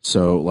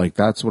 So, like,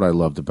 that's what I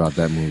loved about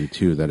that movie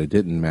too, that it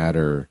didn't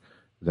matter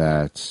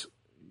that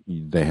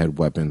they had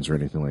weapons or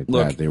anything like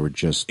that. They were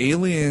just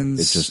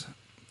Aliens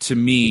to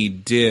me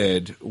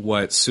did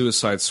what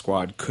Suicide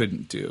Squad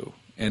couldn't do.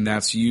 And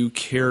that's, you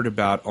cared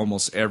about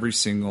almost every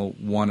single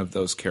one of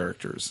those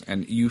characters,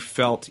 and you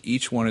felt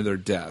each one of their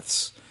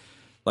deaths.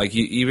 Like,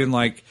 even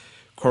like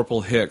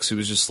Corporal Hicks, who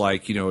was just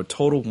like, you know, a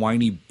total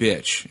whiny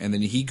bitch, and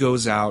then he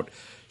goes out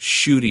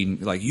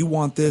shooting, like, you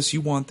want this,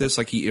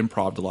 like he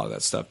improv'd a lot of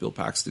that stuff, Bill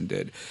Paxton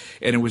did,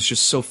 and it was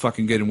just so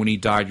fucking good. And when he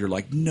died, you're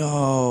like,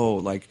 no,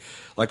 like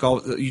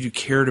all you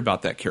cared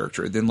about that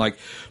character. And then like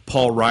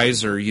Paul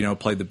Reiser, you know,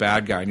 played the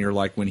bad guy, and you're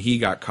like, when he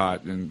got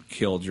caught and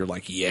killed, you're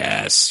like,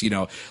 yes, you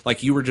know,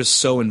 like you were just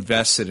so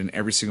invested in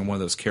every single one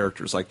of those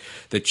characters. Like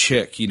the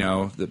chick, you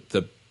know,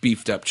 the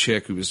beefed up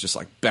chick who was just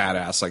like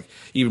badass, like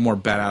even more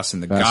badass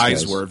than the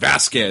guys were.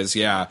 Vasquez,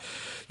 yeah,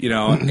 you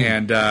know,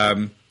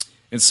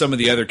 and some of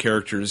the other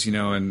characters, you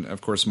know, and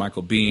of course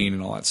Michael Biehn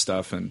and all that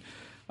stuff, and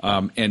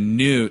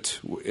Newt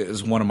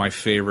is one of my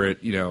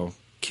favorite, you know,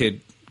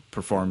 kid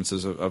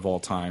performances of all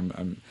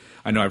time.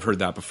 I know I've heard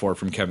that before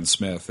from Kevin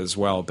Smith as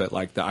well, but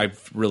like I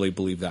really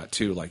believe that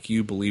too. Like,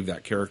 you believe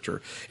that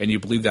character, and you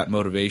believe that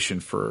motivation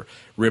for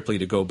Ripley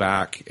to go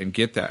back and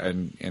get that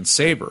and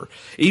save her.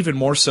 Even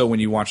more so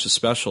when you watch the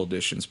special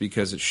editions,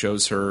 because it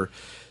shows her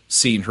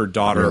seeing her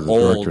daughter the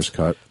old. director's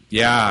cut.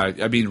 Yeah,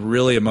 I mean,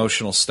 really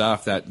emotional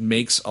stuff that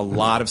makes a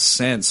lot of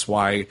sense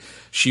why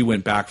she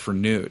went back for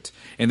Newt.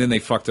 And then they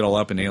fucked it all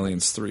up in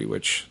Aliens 3,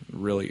 which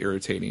really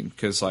irritating,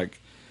 because like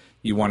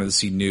you wanted to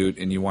see Newt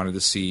and you wanted to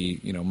see,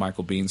 you know,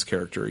 Michael Biehn's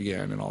character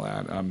again and all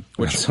that.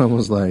 Which it's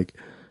almost like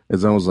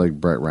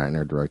Brett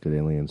Ratner directed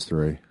Aliens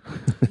 3.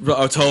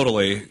 Oh,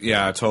 totally.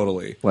 Yeah,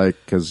 totally. Like,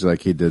 because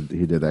like he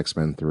did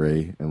X-Men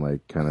 3 and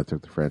like kind of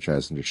took the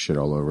franchise and just shit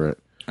all over it.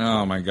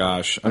 Oh my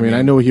gosh! I mean,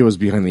 I knew he was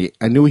behind the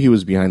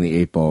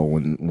eight ball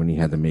when he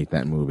had to make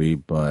that movie,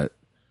 but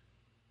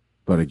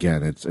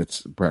again,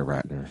 it's Brett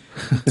Ratner.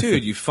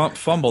 Dude, you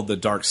fumbled the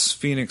Dark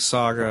Phoenix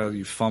saga.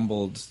 You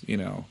fumbled, you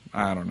know,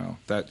 I don't know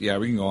that. Yeah,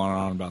 we can go on and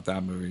on about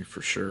that movie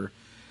for sure.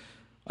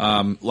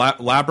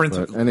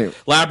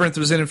 Labyrinth. Labyrinth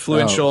was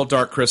influential. Oh.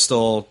 Dark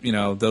Crystal. You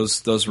know,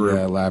 those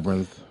were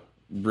Labyrinth.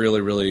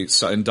 Really, really,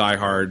 and Die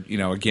Hard. You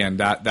know, again,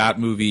 that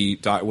movie,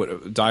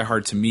 Die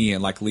Hard to me,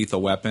 and like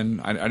Lethal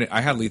Weapon.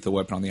 I had Lethal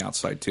Weapon on the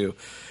outside too,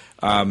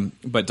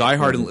 but Die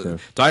Hard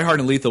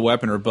and Lethal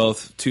Weapon are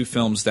both two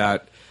films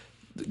that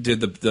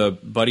did the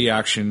buddy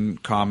action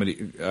comedy,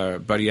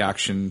 buddy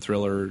action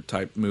thriller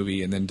type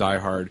movie, and then Die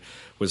Hard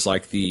was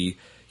like the,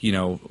 you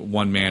know,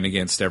 one man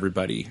against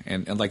everybody,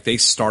 and like they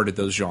started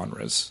those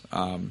genres.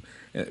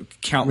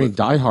 I mean,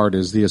 Die Hard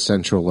is the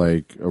essential,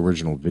 like,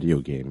 original video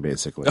game,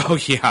 basically. Oh,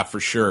 yeah, for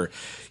sure.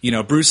 You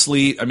know, Bruce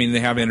Lee, I mean, they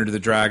have Enter the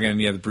Dragon.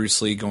 You have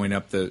Bruce Lee going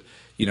up the,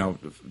 you know,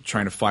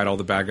 trying to fight all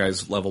the bad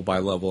guys level by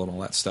level and all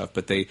that stuff.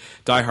 But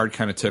Die Hard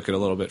kind of took it a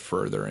little bit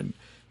further and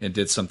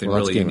did something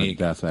really unique.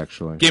 Game of Death,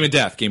 actually. Game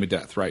of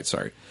Death, right,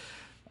 sorry.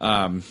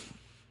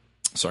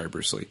 Sorry,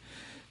 Bruce Lee.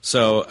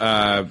 So,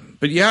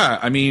 but yeah,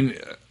 I mean,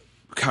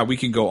 God, we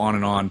can go on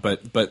and on,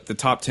 but the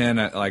top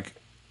 10, like,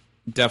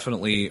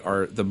 definitely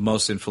are the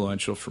most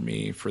influential for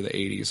me for the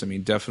 80s. I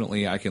mean,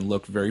 definitely I can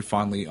look very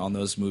fondly on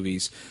those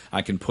movies.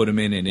 I can put them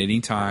in at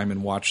any time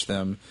and watch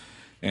them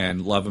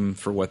and love them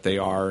for what they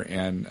are.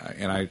 And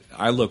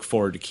I look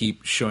forward to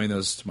keep showing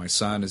those to my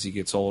son as he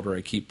gets older.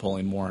 I keep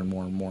pulling more and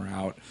more and more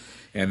out.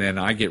 And then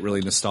I get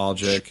really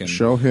nostalgic. And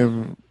show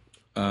him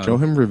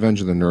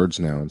Revenge of the Nerds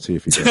now and see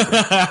if he gets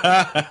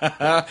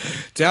it.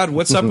 Dad,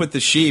 what's up with the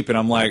sheep? And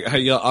I'm like,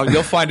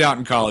 you'll find out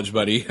in college,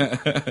 buddy.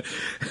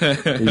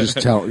 You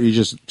just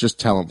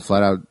tell him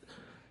flat out.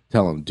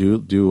 Tell him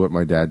do what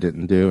my dad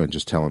didn't do, and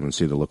just tell him and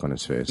see the look on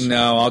his face.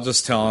 No, I'll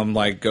just tell him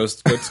like go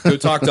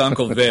talk to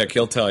Uncle Vic.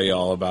 He'll tell you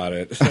all about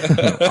it.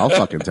 I'll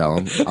fucking tell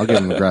him. I'll give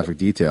him the graphic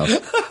details.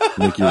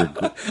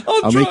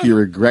 I'll make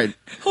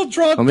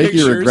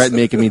you regret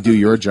making me do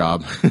your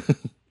job.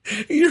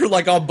 You're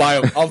like, I'll buy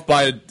a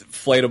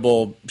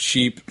inflatable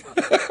sheep.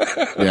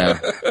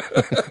 Yeah.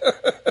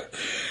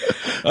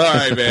 All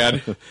right,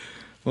 man.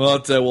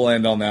 Well, we'll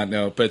end on that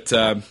note. But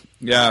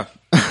yeah.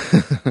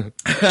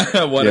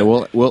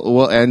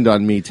 We'll end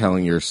on me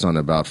telling your son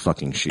about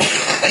fucking sheep.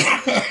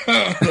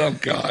 Oh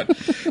God.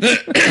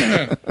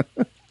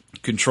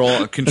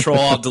 Control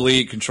Alt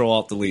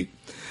Delete.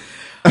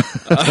 All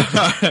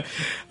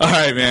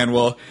right, man.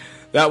 Well,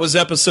 that was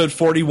episode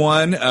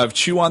 41 of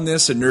Chew on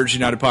This, a Nerds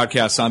United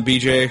podcast. I'm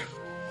BJ.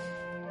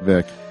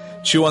 Vic.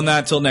 Chew on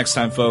that. Till next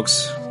time,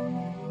 folks.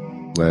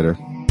 Later.